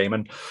in this game.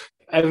 And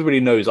everybody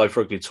knows I've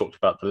regularly talked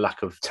about the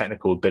lack of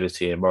technical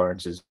ability in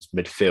Moreirense's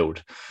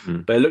midfield.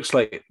 But it looks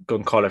like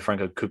Giancarlo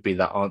Franco could be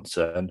that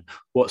answer. And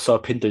what Sao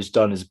Pinto's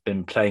done has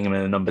been playing him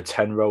in a number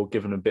 10 role,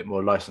 giving him a bit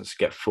more license to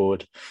get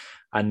forward.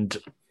 And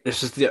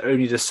this is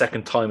only the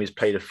second time he's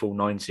played a full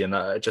 90. And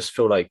I just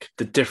feel like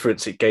the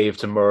difference it gave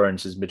to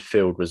Moreirense's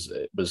midfield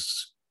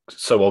was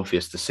so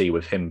obvious to see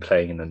with him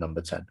playing in the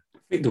number 10. I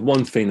think the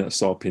one thing that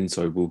Sarr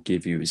Pinto will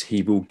give you is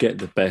he will get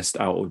the best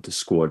out of the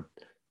squad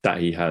that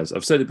he has.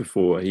 I've said it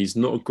before, he's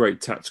not a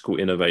great tactical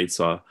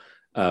innovator,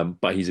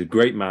 but he's a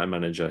great man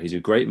manager. He's a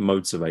great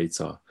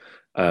motivator.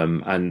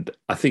 And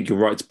I think you're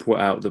right to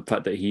point out the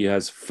fact that he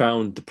has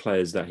found the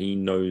players that he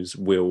knows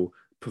will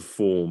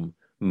perform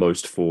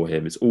most for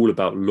him. It's all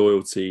about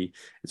loyalty.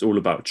 It's all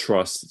about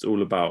trust. It's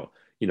all about,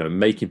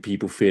 making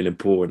people feel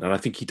important. And I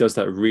think he does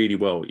that really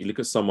well. You look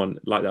at someone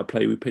like that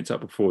player we picked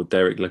up before,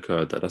 Derek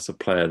Leclerc, that's a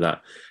player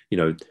that,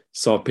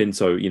 Sarr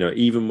Pinto,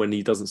 even when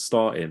he doesn't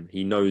start him,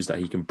 he knows that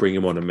he can bring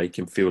him on and make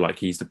him feel like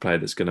he's the player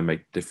that's going to make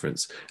a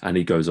difference. And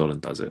he goes on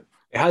and does it.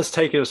 It has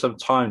taken us some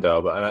time,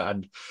 though,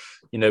 and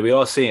we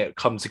are seeing it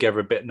come together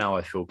a bit now,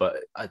 I feel, but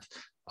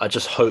I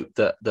just hope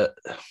that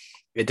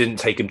it didn't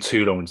take him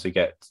too long to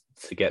get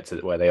to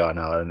where they are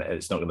now, and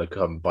it's not going to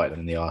come bite them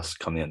in the arse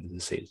come the end of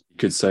the season. You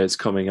could say it's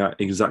coming at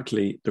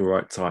exactly the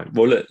right time.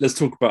 Well, let's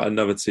talk about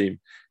another team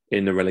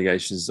in the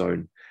relegation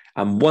zone,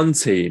 and one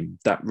team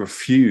that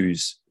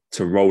refuse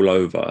to roll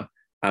over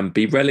and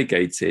be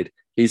relegated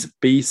is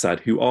BSAD,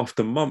 who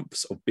after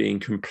months of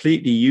being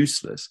completely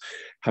useless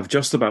have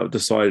just about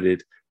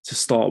decided to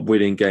start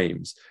winning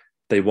games.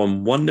 They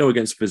won 1-0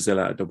 against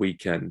Vizela at the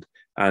weekend,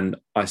 and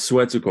I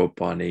swear to God,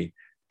 Barney,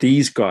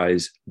 these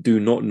guys do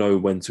not know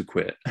when to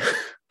quit.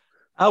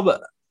 Albert,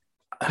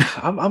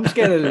 I'm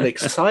getting a little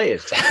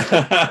excited.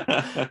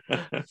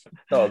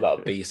 Not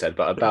about BSAD,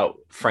 but about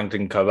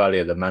Franklin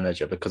Carvalho, the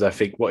manager, because I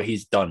think what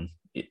he's done,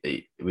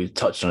 we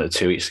touched on it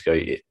 2 weeks ago,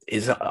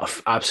 is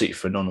absolutely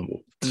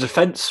phenomenal. The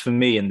defence for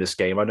me in this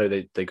game, I know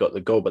they got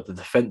the goal, but the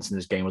defence in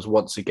this game was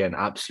once again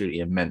absolutely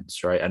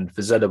immense, right? And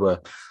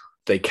Vizela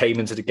they came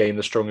into the game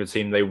the stronger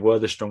team. They were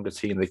the stronger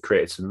team. They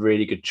created some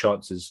really good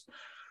chances.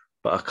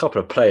 But a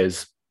couple of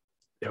players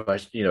who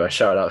I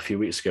shouted out a few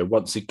weeks ago,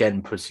 once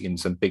again putting in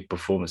some big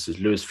performances.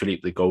 Luis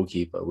Felipe, the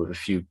goalkeeper, with a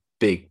few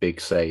big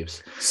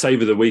saves.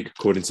 Save of the week,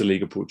 according to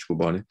Liga Portugal,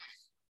 Barney.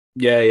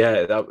 Yeah,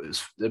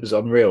 it was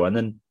unreal. And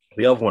then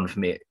the other one for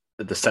me,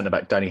 the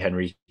centre-back, Dani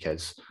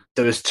Henriquez.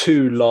 There was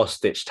 2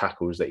 last-ditch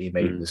tackles that he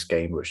made in this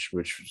game, which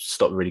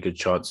stopped really good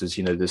chances.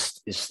 His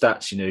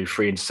stats,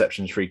 3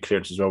 interceptions, 3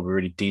 clearances as well, were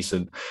really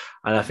decent.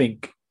 And I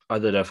think, I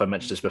don't know if I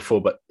mentioned this before,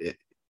 but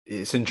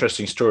it's an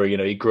interesting story.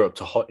 He grew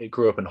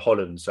up in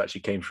Holland, so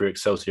actually came through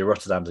Excelsior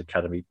Rotterdam's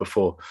academy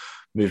before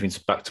moving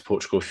back to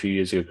Portugal a few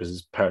years ago because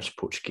his parents are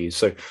Portuguese.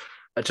 So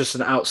just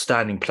an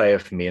outstanding player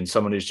for me, and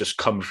someone who's just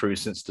come through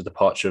since the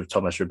departure of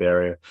Thomas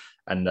Ribeiro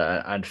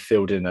and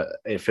filled in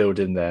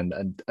there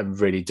and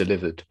really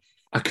delivered.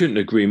 I couldn't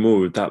agree more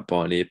with that,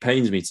 Barney. It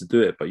pains me to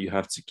do it, but you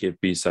have to give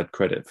BSAD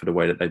credit for the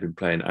way that they've been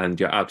playing. And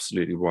you're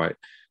absolutely right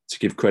to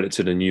give credit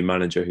to the new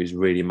manager who's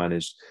really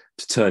managed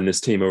to turn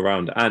this team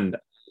around. And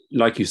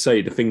like you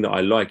say, the thing that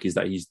I like is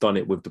that he's done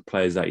it with the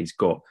players that he's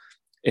got.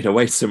 In a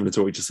way similar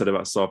to what we just said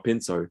about Sarr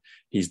Pinto,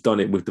 he's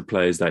done it with the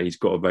players that he's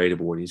got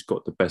available, and he's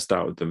got the best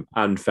out of them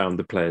and found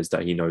the players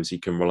that he knows he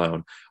can rely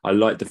on. I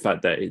like the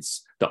fact that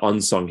it's the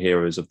unsung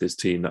heroes of this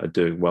team that are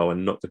doing well,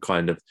 and not the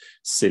kind of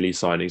silly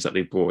signings that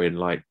they brought in,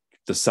 like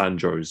the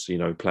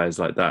Sandros, players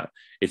like that.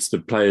 It's the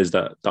players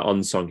the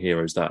unsung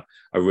heroes that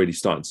are really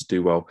starting to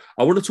do well.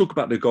 I want to talk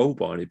about the goal,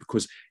 Barney,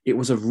 because it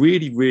was a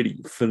really, really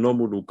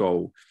phenomenal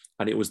goal.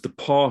 And it was the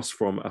pass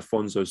from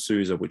Afonso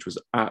Sousa, which was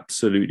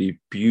absolutely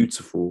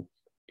beautiful,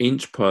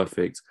 inch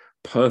perfect,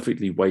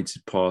 perfectly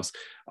weighted pass.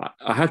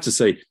 I have to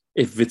say,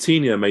 if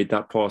Vitinha made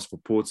that pass for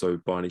Porto,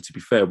 Barney, to be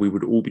fair, we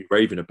would all be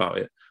raving about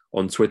it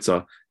on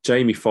Twitter.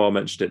 Jamie Farr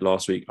mentioned it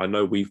last week. I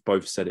know we've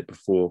both said it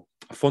before.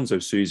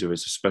 Afonso Sousa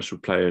is a special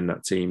player in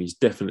that team. He's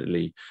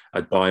definitely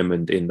a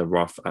diamond in the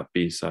rough at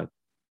BSAD.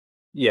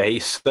 Yeah, he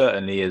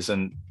certainly is.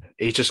 And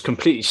he just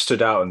completely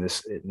stood out in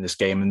this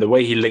game. And the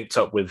way he linked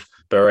up with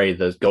Barre,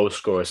 the goal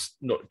scorer,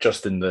 not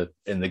just in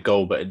the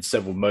goal, but in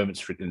several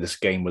moments in this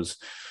game was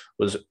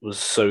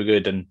so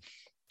good. And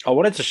I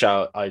wanted to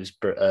shout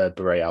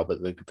Barre out,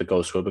 the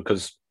goal scorer,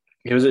 because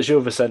he was at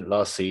Gil Vicente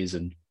last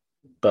season,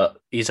 but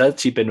he's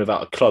actually been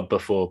without a club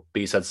before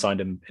BSAD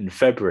signed him in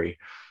February.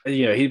 And,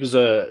 he was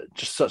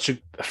just such a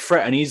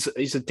threat, and he's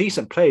a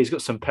decent player. He's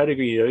got some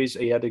pedigree.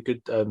 He had a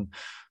good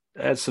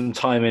had some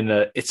time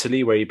in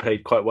Italy where he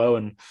played quite well,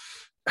 and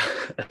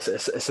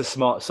it's a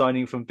smart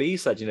signing from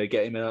BSAD.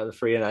 Getting him out of the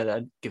free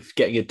and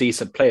getting a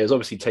decent player. It's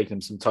obviously taken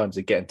him some time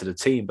to get into the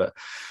team, but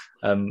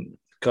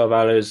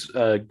Carvalho's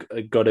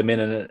got him in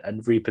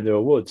and reaping the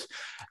rewards.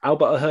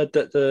 Albert, I heard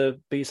that the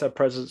BSAD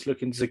president's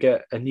looking to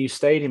get a new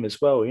stadium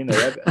as well.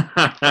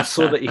 I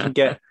saw that you can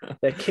get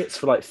their kits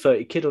for like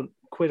 30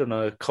 quid on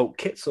a Colt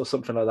kits or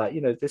something like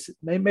that. This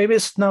maybe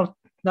it's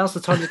now's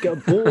the time to get on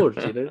board.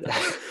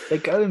 They're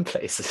going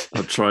places.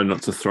 I'm trying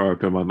not to throw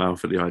up in my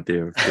mouth at the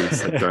idea of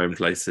BSAD going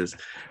places.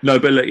 No,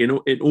 but look,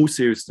 in all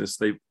seriousness,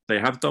 they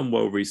have done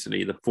well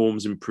recently. The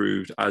form's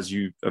improved, as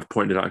you have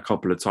pointed out a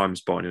couple of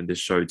times, Barney, on this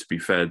show. To be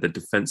fair, the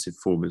defensive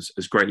form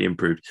has greatly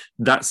improved.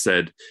 That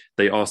said,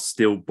 they are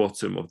still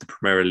bottom of the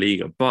Primera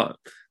Liga, but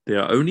They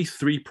are only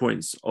 3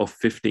 points off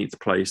 15th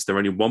place. They're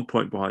only 1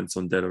 point behind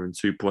Sondela and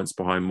 2 points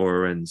behind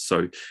Moreirense.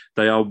 So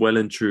they are well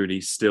and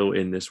truly still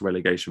in this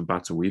relegation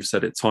battle. We've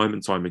said it time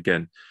and time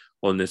again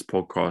on this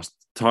podcast.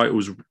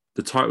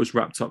 The title's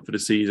wrapped up for the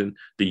season.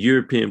 The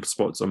European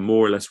spots are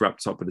more or less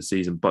wrapped up for the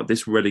season. But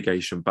this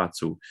relegation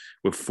battle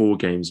with 4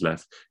 games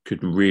left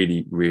could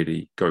really,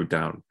 really go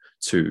down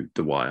to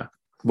the wire.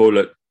 Well,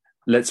 look,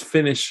 let's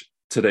finish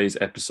today's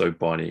episode,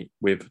 Barney,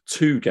 with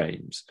 2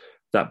 games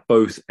that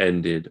both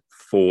ended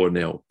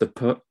 4-0.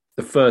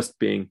 The first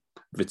being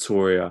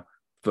Vitória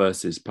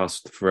versus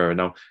Paços de Ferreira.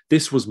 Now,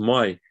 this was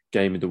my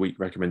game of the week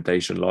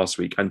recommendation last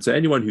week. And to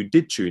anyone who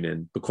did tune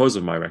in because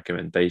of my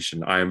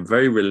recommendation, I am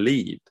very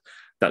relieved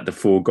that the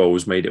 4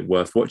 goals made it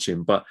worth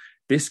watching. But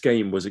this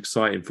game was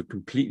exciting for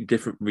completely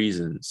different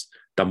reasons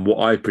than what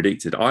I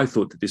predicted. I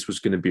thought that this was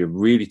going to be a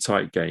really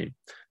tight game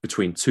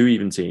between 2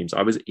 even teams.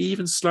 I was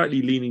even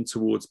slightly leaning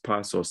towards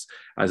Paços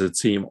as a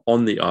team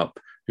on the up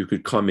who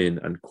could come in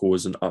and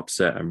cause an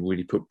upset and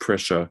really put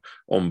pressure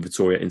on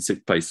Vitória in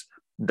 6th place.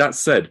 That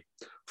said,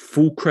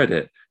 full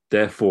credit,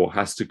 therefore,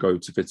 has to go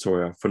to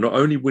Vitória for not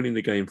only winning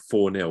the game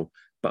 4-0,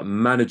 but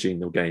managing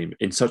the game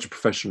in such a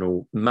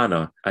professional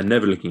manner and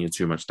never looking in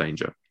too much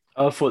danger.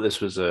 I thought this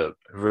was a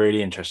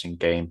really interesting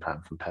game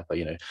plan from Pepper.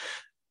 You know,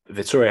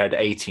 Vitória had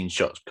 18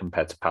 shots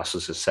compared to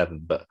Paços'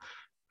 7, but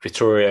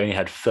Vitória only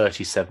had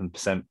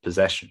 37%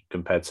 possession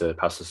compared to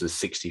Paços'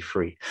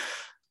 63.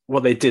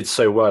 What they did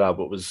so well,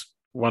 Albert, was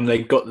when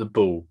they got the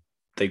ball,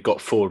 they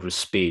got forward with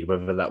speed,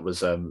 whether that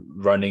was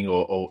running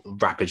or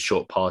rapid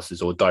short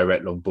passes or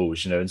direct long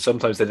balls, you know, and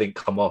sometimes they didn't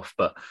come off,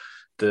 but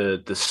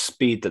the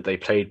speed that they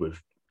played with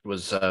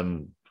was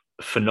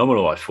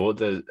phenomenal, I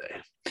thought.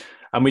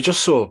 And we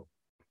just saw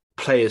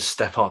players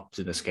step up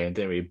in this game,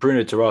 didn't we?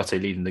 Bruno Duarte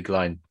leading the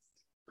line,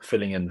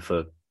 filling in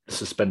for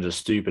suspended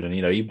stupid, and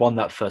you know, he won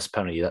that first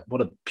penalty.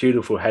 What a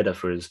beautiful header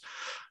for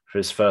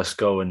his first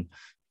goal. And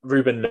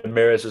Ruben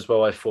Ramirez as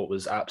well, I thought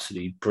was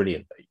absolutely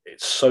brilliant.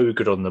 It's so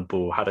good on the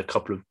ball, had a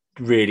couple of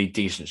really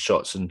decent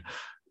shots and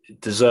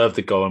deserved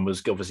the goal, and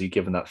was obviously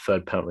given that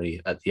third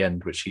penalty at the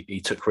end, which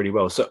he took really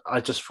well. So I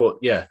just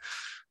thought,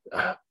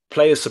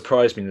 players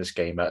surprised me in this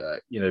game.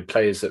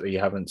 Players that we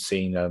haven't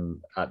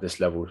seen at this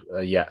level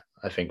yet,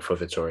 I think, for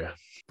Vitória.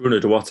 Bruno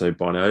Duarte,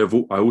 Barney,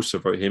 I also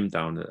wrote him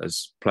down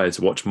as player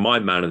to watch, my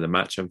man of the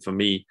match. And for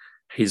me,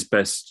 his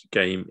best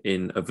game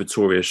in a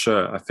Vitória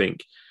shirt. I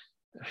think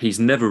he's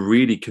never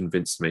really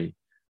convinced me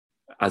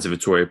as a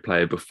Vitória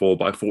player before,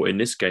 but I thought in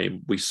this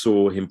game, we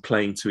saw him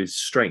playing to his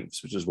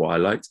strengths, which is what I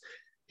liked.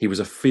 He was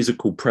a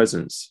physical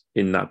presence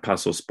in that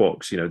Paços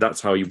box. You know,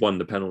 that's how he won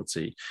the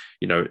penalty.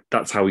 You know,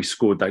 that's how he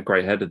scored that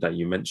great header that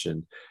you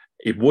mentioned.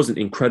 It wasn't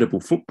incredible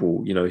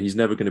football. You know, he's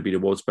never going to be the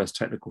world's best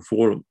technical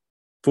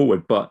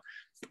forward, but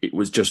it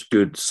was just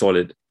good,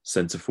 solid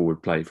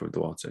centre-forward play from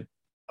Duarte.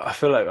 I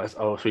feel like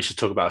we should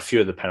talk about a few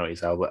of the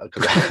penalties, Albert,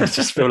 because I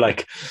just feel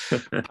like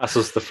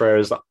Paços de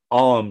Ferreira's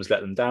arms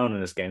let them down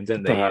in this game,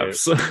 didn't they?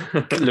 Perhaps.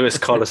 Luis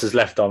Carlos's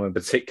left arm in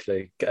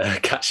particular,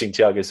 catching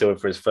Thiago Silva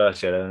for his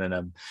first yellow, and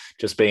then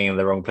just being in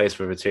the wrong place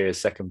for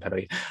Vitória's second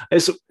penalty.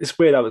 It's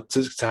weird, Albert,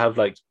 to have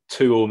like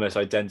 2 almost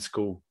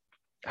identical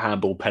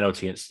handball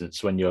penalty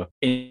incidents when you're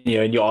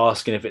and you're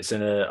asking if it's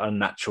in an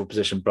unnatural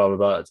position, blah blah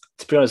blah.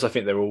 To be honest, I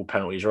think they're all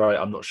penalties, right?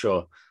 I'm not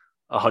sure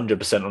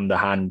 100% on the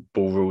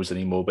handball rules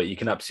anymore, but you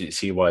can absolutely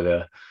see why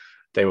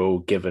they were all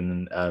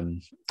given.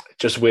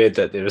 Just weird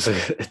that there was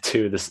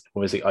 2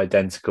 of the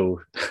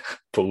identical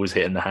balls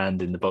hitting the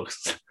hand in the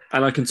box.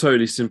 And I can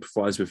totally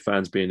sympathise with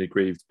fans being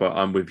aggrieved, but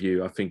I'm with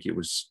you. I think it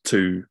was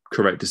 2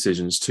 correct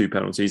decisions, 2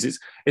 penalties.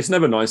 It's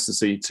never nice to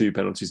see 2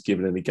 penalties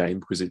given in a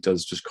game because it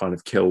does just kind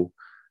of kill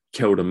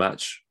the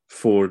match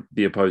for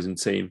the opposing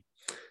team.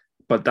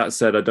 But that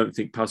said, I don't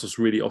think Paços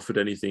really offered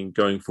anything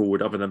going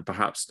forward other than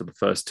perhaps the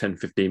first 10,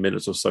 15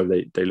 minutes or so,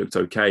 they looked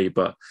okay.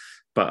 But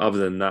other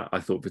than that,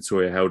 I thought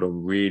Vitória held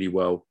on really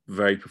well.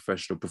 Very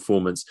professional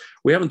performance.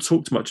 We haven't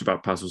talked much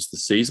about Paços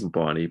this season,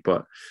 Barney,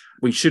 but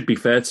we should be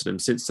fair to them.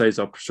 Since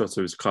Cesar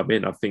Peixoto has come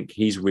in, I think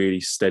he's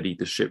really steadied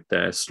the ship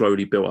there,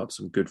 slowly built up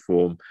some good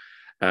form.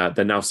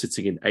 They're now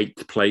sitting in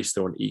 8th place.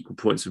 They're on equal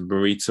points with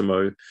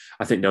Maritimo.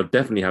 I think they'll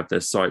definitely have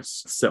their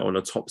sights set on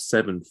a top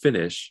 7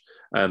 finish.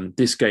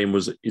 This game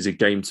is a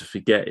game to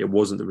forget. It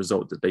wasn't the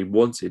result that they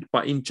wanted.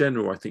 But in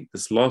general, I think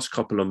this last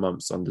couple of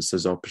months under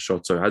Cesar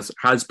Peixoto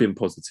has been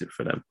positive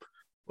for them.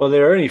 Well, they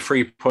were only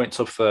 3 points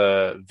off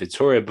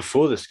Vitória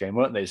before this game,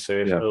 weren't they?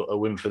 So a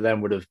win for them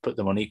would have put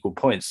them on equal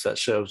points. That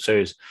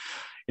shows,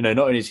 not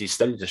only has he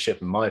steadied the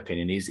ship, in my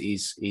opinion,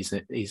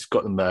 he's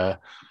got them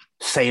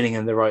sailing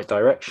in the right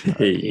direction.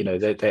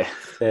 They've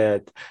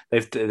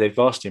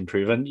vastly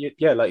improved. And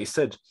yeah, like you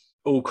said,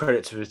 all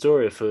credit to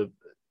Vitória for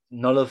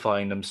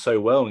nullifying them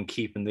so well and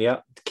keeping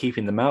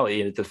them out.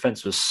 The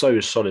defense was so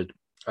solid.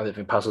 I don't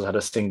think Paços had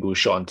a single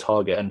shot on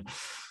target, and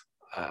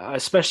I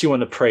especially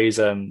want to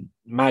praise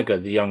Maga,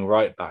 the young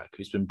right back,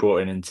 who's been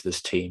brought into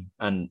this team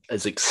and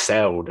has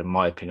excelled, in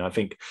my opinion. I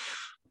think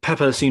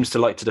Pepper seems to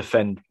like to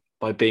defend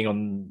by being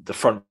on the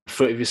front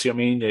foot, if you see what I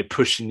mean,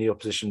 pushing the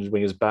opposition's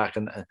wingers back,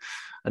 and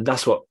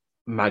that's what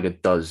Maga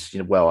does,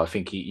 well. I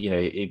think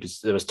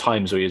there was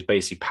times where he was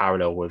basically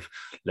parallel with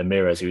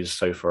Lemire as he was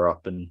so far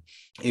up, and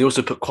he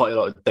also put quite a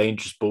lot of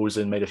dangerous balls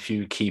in, made a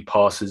few key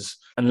passes.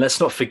 And let's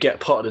not forget,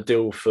 part of the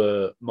deal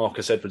for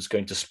Marcus Edwards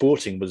going to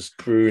Sporting was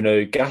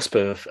Bruno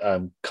Gasper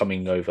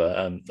coming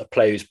over, a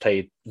player who's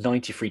played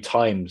 93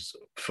 times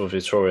for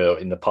Vitória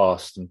in the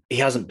past, and he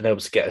hasn't been able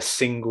to get a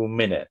single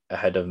minute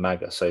ahead of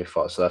Maga so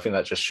far. So I think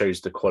that just shows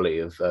the quality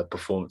of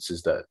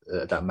performances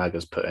that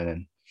Maga's putting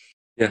in.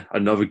 Yeah,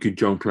 another good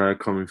young player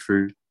coming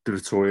through the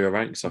Vitória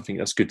ranks. I think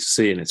that's good to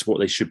see, and it's what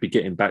they should be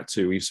getting back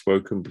to. We've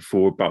spoken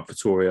before about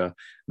Vitória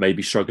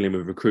maybe struggling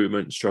with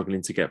recruitment,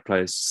 struggling to get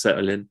players to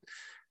settle in.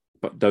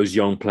 But those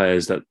young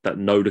players that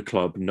know the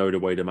club, know the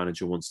way the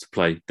manager wants to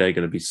play, they're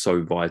going to be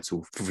so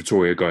vital for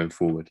Vitória going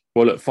forward.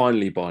 Well, look,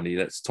 finally, Barney,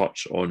 let's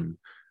touch on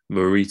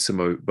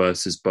Marítimo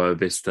versus Boa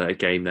Vista, a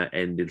game that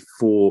ended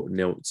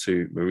 4-0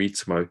 to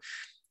Marítimo.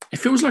 It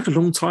feels like a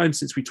long time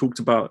since we talked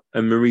about a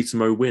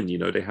Marítimo win.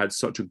 They had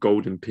such a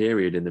golden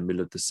period in the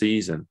middle of the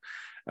season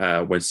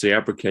when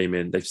Seabra came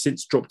in. They've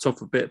since dropped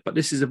off a bit, but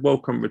this is a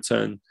welcome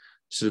return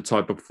to the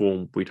type of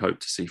form we'd hope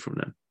to see from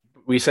them.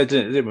 We said,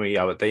 didn't we,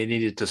 Albert? They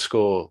needed to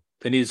score.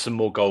 They needed some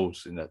more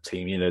goals in that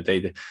team.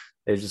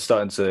 They're just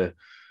starting to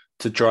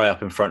dry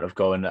up in front of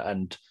goal,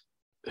 and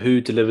who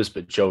delivers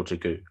but Joel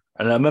Tagu?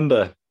 And I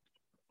remember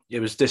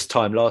it was this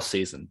time last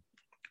season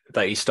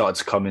that he started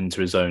to come into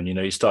his own.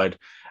 He started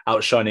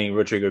outshining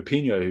Rodrigo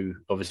Pinho, who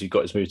obviously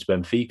got his move to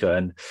Benfica.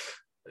 And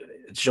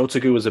Joel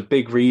Tagu was a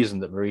big reason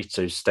that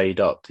Marítimo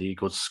stayed up. He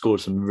scored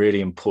some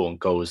really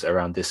important goals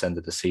around this end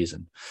of the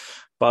season.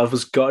 But I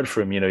was gutted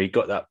for him. He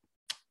got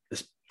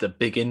the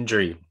big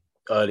injury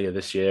earlier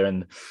this year,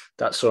 and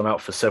that saw him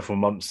out for several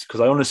months. Because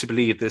I honestly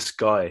believe this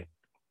guy,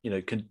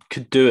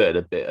 could do it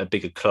at a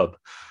bigger club,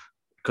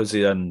 because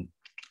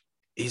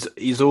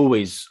he's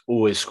always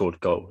scored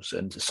goals,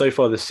 and so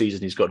far this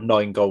season he's got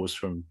 9 goals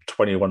from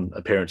 21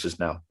 appearances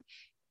now.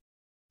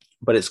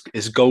 But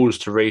it's goals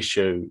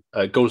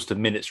to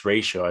minutes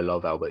ratio. I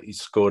love Albert. He's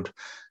scored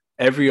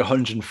every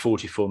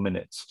 144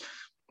 minutes,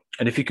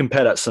 and if you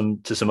compare that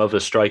to some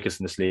other strikers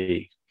in this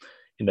league,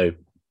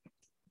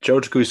 Joel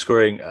Tagu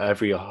scoring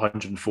every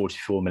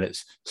 144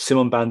 minutes,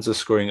 Simon Banza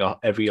scoring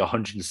every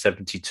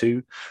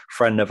 172,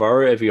 Fran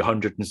Navarro every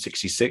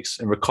 166,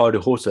 and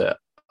Ricardo Horta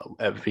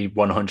every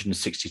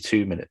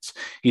 162 minutes.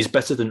 He's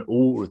better than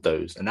all of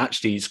those, and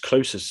actually he's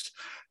closest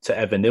to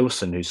Evan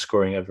Nilsson, who's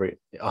scoring every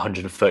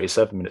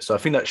 137 minutes. So I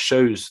think that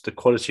shows the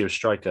quality of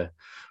striker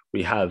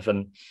we have.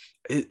 And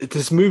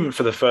this movement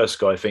for the first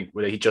guy, I think,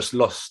 where he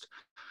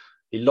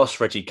lost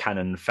Reggie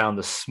Cannon and found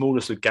the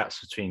smallest of gaps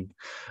between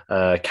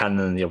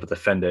Cannon and the other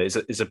defender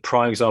is a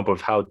prime example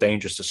of how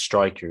dangerous a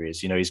striker is.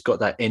 He's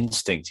got that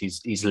instinct.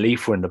 He's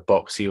lethal in the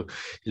box. He'll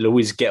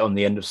always get on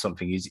the end of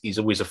something. He's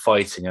always a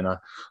fighting, and I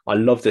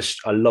love this.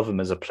 I love him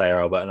as a player,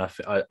 Albert. And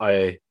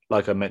I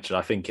like I mentioned,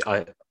 I think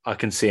I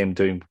can see him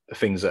doing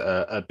things at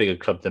a bigger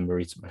club than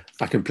Marítimo.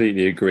 I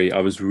completely agree. I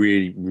was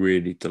really,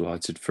 really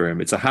delighted for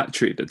him. It's a hat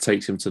trick that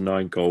takes him to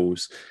 9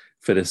 goals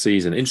for the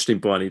season. Interesting,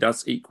 Barney,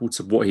 that's equal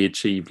to what he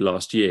achieved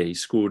last year. He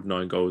scored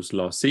 9 goals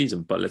last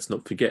season, but let's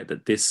not forget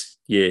that this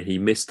year he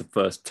missed the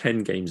first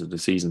 10 games of the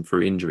season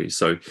through injury.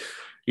 So,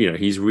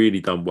 he's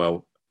really done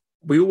well.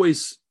 We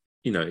always,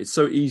 it's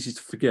so easy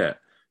to forget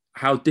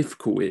how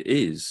difficult it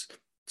is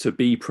to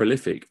be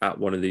prolific at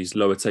one of these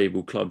lower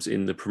table clubs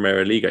in the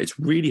Primeira Liga. It's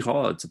really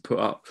hard to put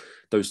up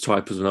those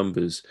types of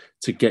numbers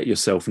to get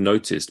yourself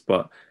noticed,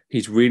 but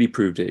he's really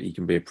proved it. He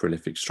can be a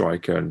prolific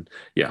striker. And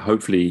yeah,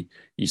 hopefully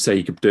you say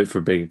he could do it for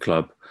a bigger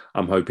club.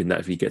 I'm hoping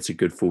that if he gets a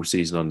good full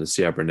season under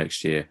Seabra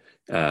next year,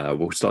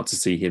 we'll start to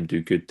see him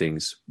do good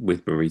things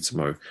with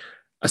Marítimo.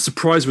 A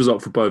surprise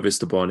result for Boa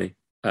Vista, Barney.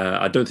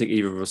 I don't think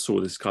either of us saw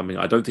this coming.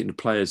 I don't think the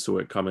players saw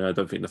it coming. I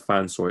don't think the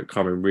fans saw it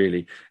coming,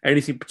 really.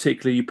 Anything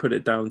particular you put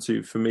it down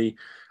to? For me,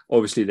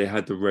 obviously they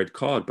had the red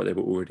card, but they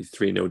were already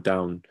 3-0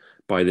 down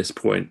by this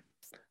point.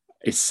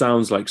 It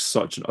sounds like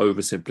such an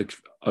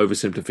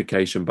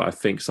oversimplification, but I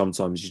think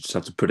sometimes you just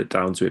have to put it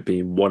down to it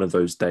being one of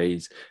those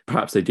days.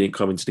 Perhaps they didn't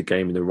come into the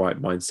game in the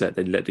right mindset.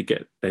 They let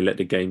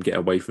the game get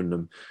away from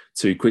them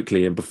too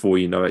quickly, and before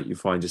you know it, you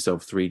find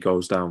yourself 3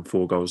 goals down,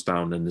 4 goals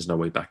down, and there's no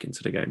way back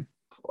into the game.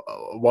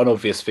 One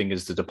obvious thing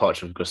is the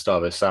departure of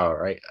Gustavo Sauer,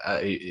 right?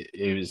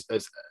 He was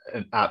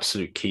an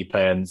absolute key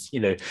player, and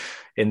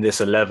in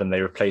this 11 they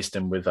replaced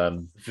him with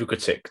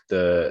Vukotic,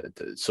 the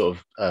sort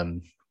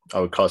of I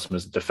would class him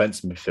as a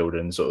defensive midfielder,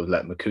 and sort of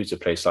let Makuta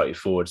play slightly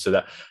forward. So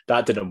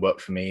that didn't work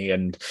for me.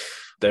 And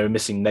they were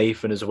missing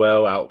Nathan as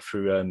well, out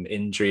through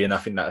injury, and I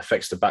think that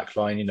affects the back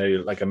line.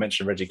 Like I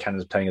mentioned, Reggie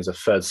Cannon's playing as a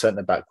third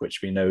centre back,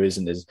 which we know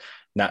isn't his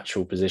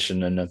natural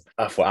position. And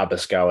I thought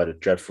Abascal had a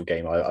dreadful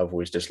game. I've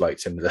always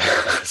disliked him.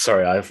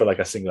 Sorry, I feel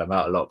like I single him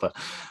out a lot, but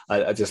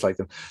I dislike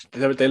them.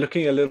 They're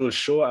looking a little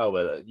short,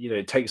 Albert.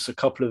 It takes a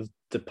couple of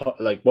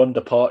one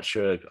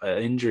departure,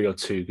 an injury or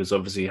two, because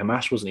obviously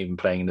Hamash wasn't even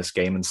playing in this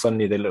game, and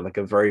suddenly they look like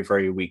a very,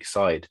 very weak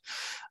side.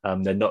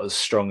 They're not as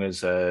strong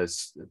as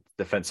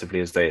defensively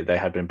as they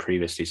had been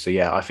previously. So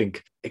yeah, I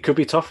think it could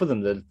be tough for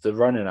them the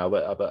running now,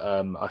 but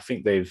I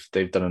think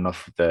they've done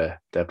enough of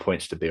their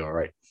points to be all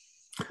right.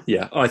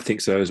 Yeah, I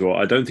think so as well.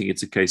 I don't think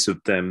it's a case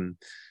of them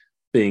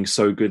being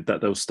so good that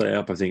they'll stay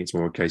up. I think it's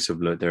more a case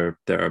of, look, there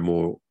are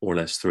more or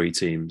less 3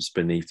 teams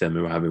beneath them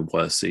who are having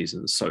worse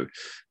seasons. So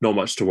not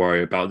much to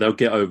worry about. They'll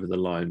get over the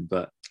line.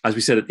 But as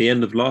we said at the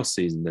end of last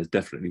season, there's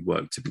definitely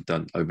work to be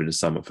done over the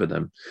summer for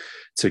them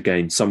to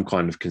gain some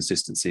kind of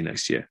consistency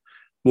next year.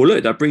 Well,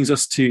 look, that brings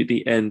us to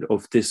the end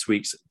of this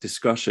week's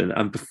discussion.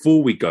 And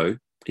before we go,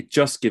 it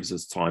just gives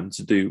us time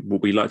to do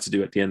what we like to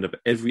do at the end of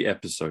every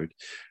episode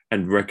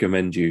and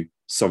recommend you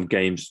some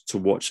games to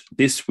watch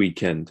this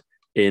weekend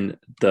in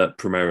the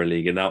Premier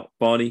League. And now,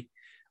 Barney,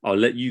 I'll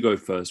let you go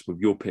first with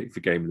your pick for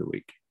game of the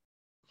week.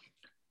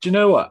 Do you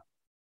know what?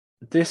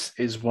 This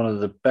is one of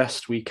the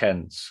best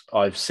weekends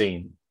I've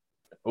seen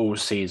all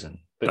season.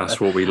 That's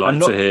what we like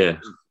to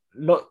hear.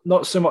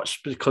 Not so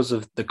much because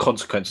of the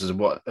consequences and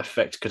what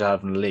effect it could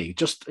have on the league,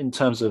 just in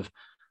terms of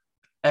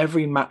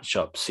every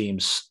matchup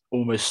seems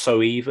almost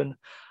so even.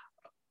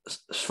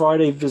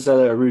 Friday,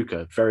 Vizela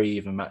Arouca, very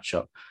even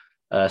matchup.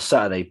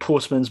 Saturday,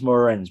 Portsmouth's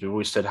Moreirense. We've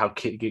always said how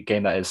good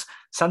game that is.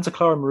 Santa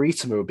Clara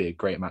Marittima will be a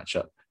great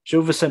matchup.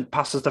 Gil Vicente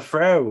Passos de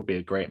Ferreira will be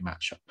a great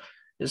matchup.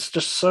 It's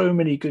just so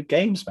many good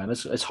games, man.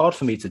 It's hard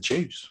for me to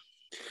choose.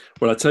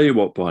 Well, I tell you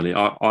what, Barney,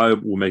 I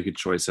will make a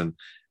choice. And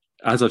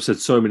as I've said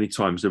so many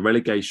times, the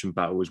relegation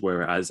battle is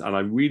where it is. And I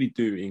really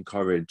do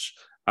encourage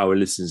our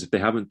listeners, if they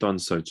haven't done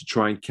so, to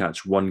try and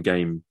catch one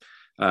game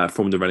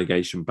from the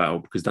relegation battle,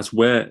 because that's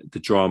where the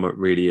drama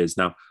really is.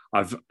 Now,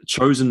 I've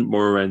chosen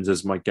Moreirense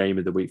as my game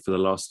of the week for the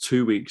last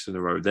 2 weeks in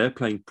a row. They're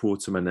playing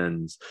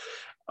Portimonense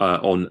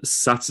on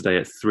Saturday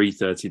at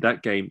 3:30.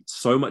 That game,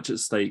 so much at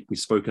stake. We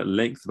spoke at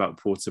length about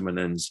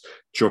Portimonense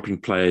dropping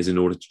players in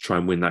order to try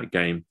and win that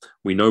game.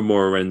 We know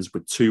Moreirense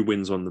with 2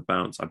 wins on the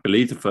bounce. I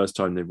believe the first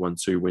time they've won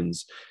 2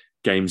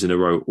 games in a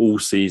row all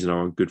season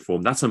are on good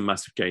form. That's a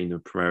massive game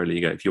of Premier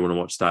League if you want to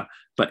watch that.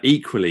 But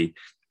equally,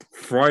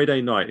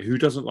 Friday night, who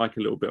doesn't like a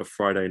little bit of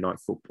Friday night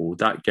football?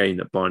 That game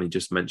that Barney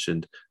just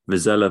mentioned,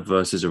 Vizela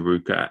versus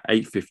Arouca at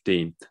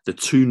 8:15. The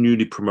 2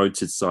 newly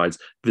promoted sides.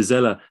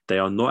 Vizela, they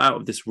are not out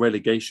of this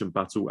relegation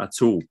battle at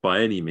all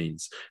by any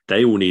means.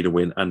 They will need a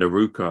win. And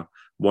Arouca,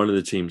 one of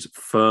the teams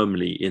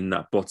firmly in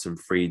that bottom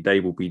 3, they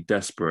will be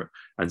desperate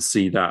and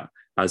see that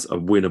as a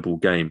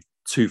winnable game.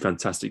 2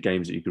 fantastic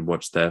games that you can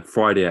watch there.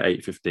 Friday at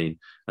 8:15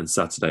 and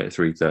Saturday at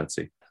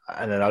 3:30.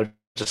 And then I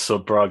just saw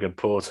Braga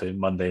Porto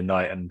Monday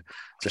night and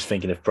just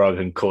thinking if Braga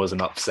can cause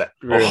an upset,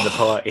 ruin the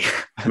party.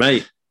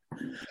 Mate,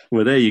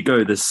 well, there you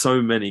go. There's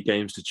so many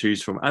games to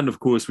choose from. And of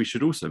course, we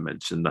should also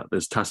mention that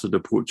there's Taça de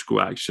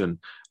Portugal action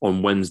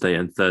on Wednesday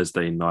and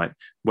Thursday night.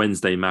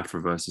 Wednesday,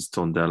 Mafra versus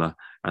Tondela,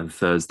 and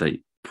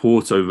Thursday,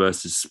 Porto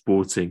versus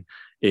Sporting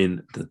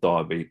in the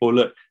derby. Well,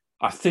 look,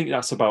 I think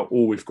that's about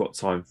all we've got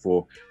time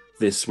for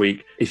this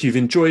week. If you've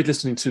enjoyed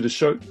listening to the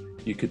show,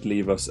 you could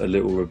leave us a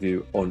little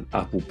review on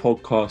Apple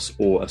Podcasts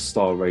or a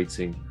star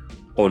rating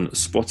on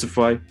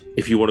Spotify.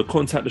 If you want to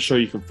contact the show,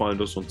 you can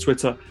find us on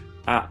Twitter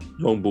at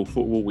Longball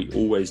Football. We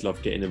always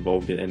love getting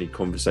involved in any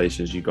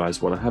conversations you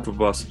guys want to have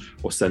with us,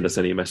 or send us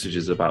any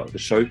messages about the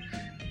show.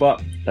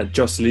 But that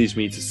just leaves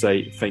me to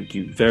say thank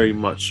you very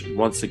much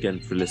once again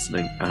for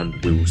listening, and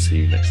we will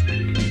see you next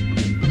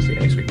week.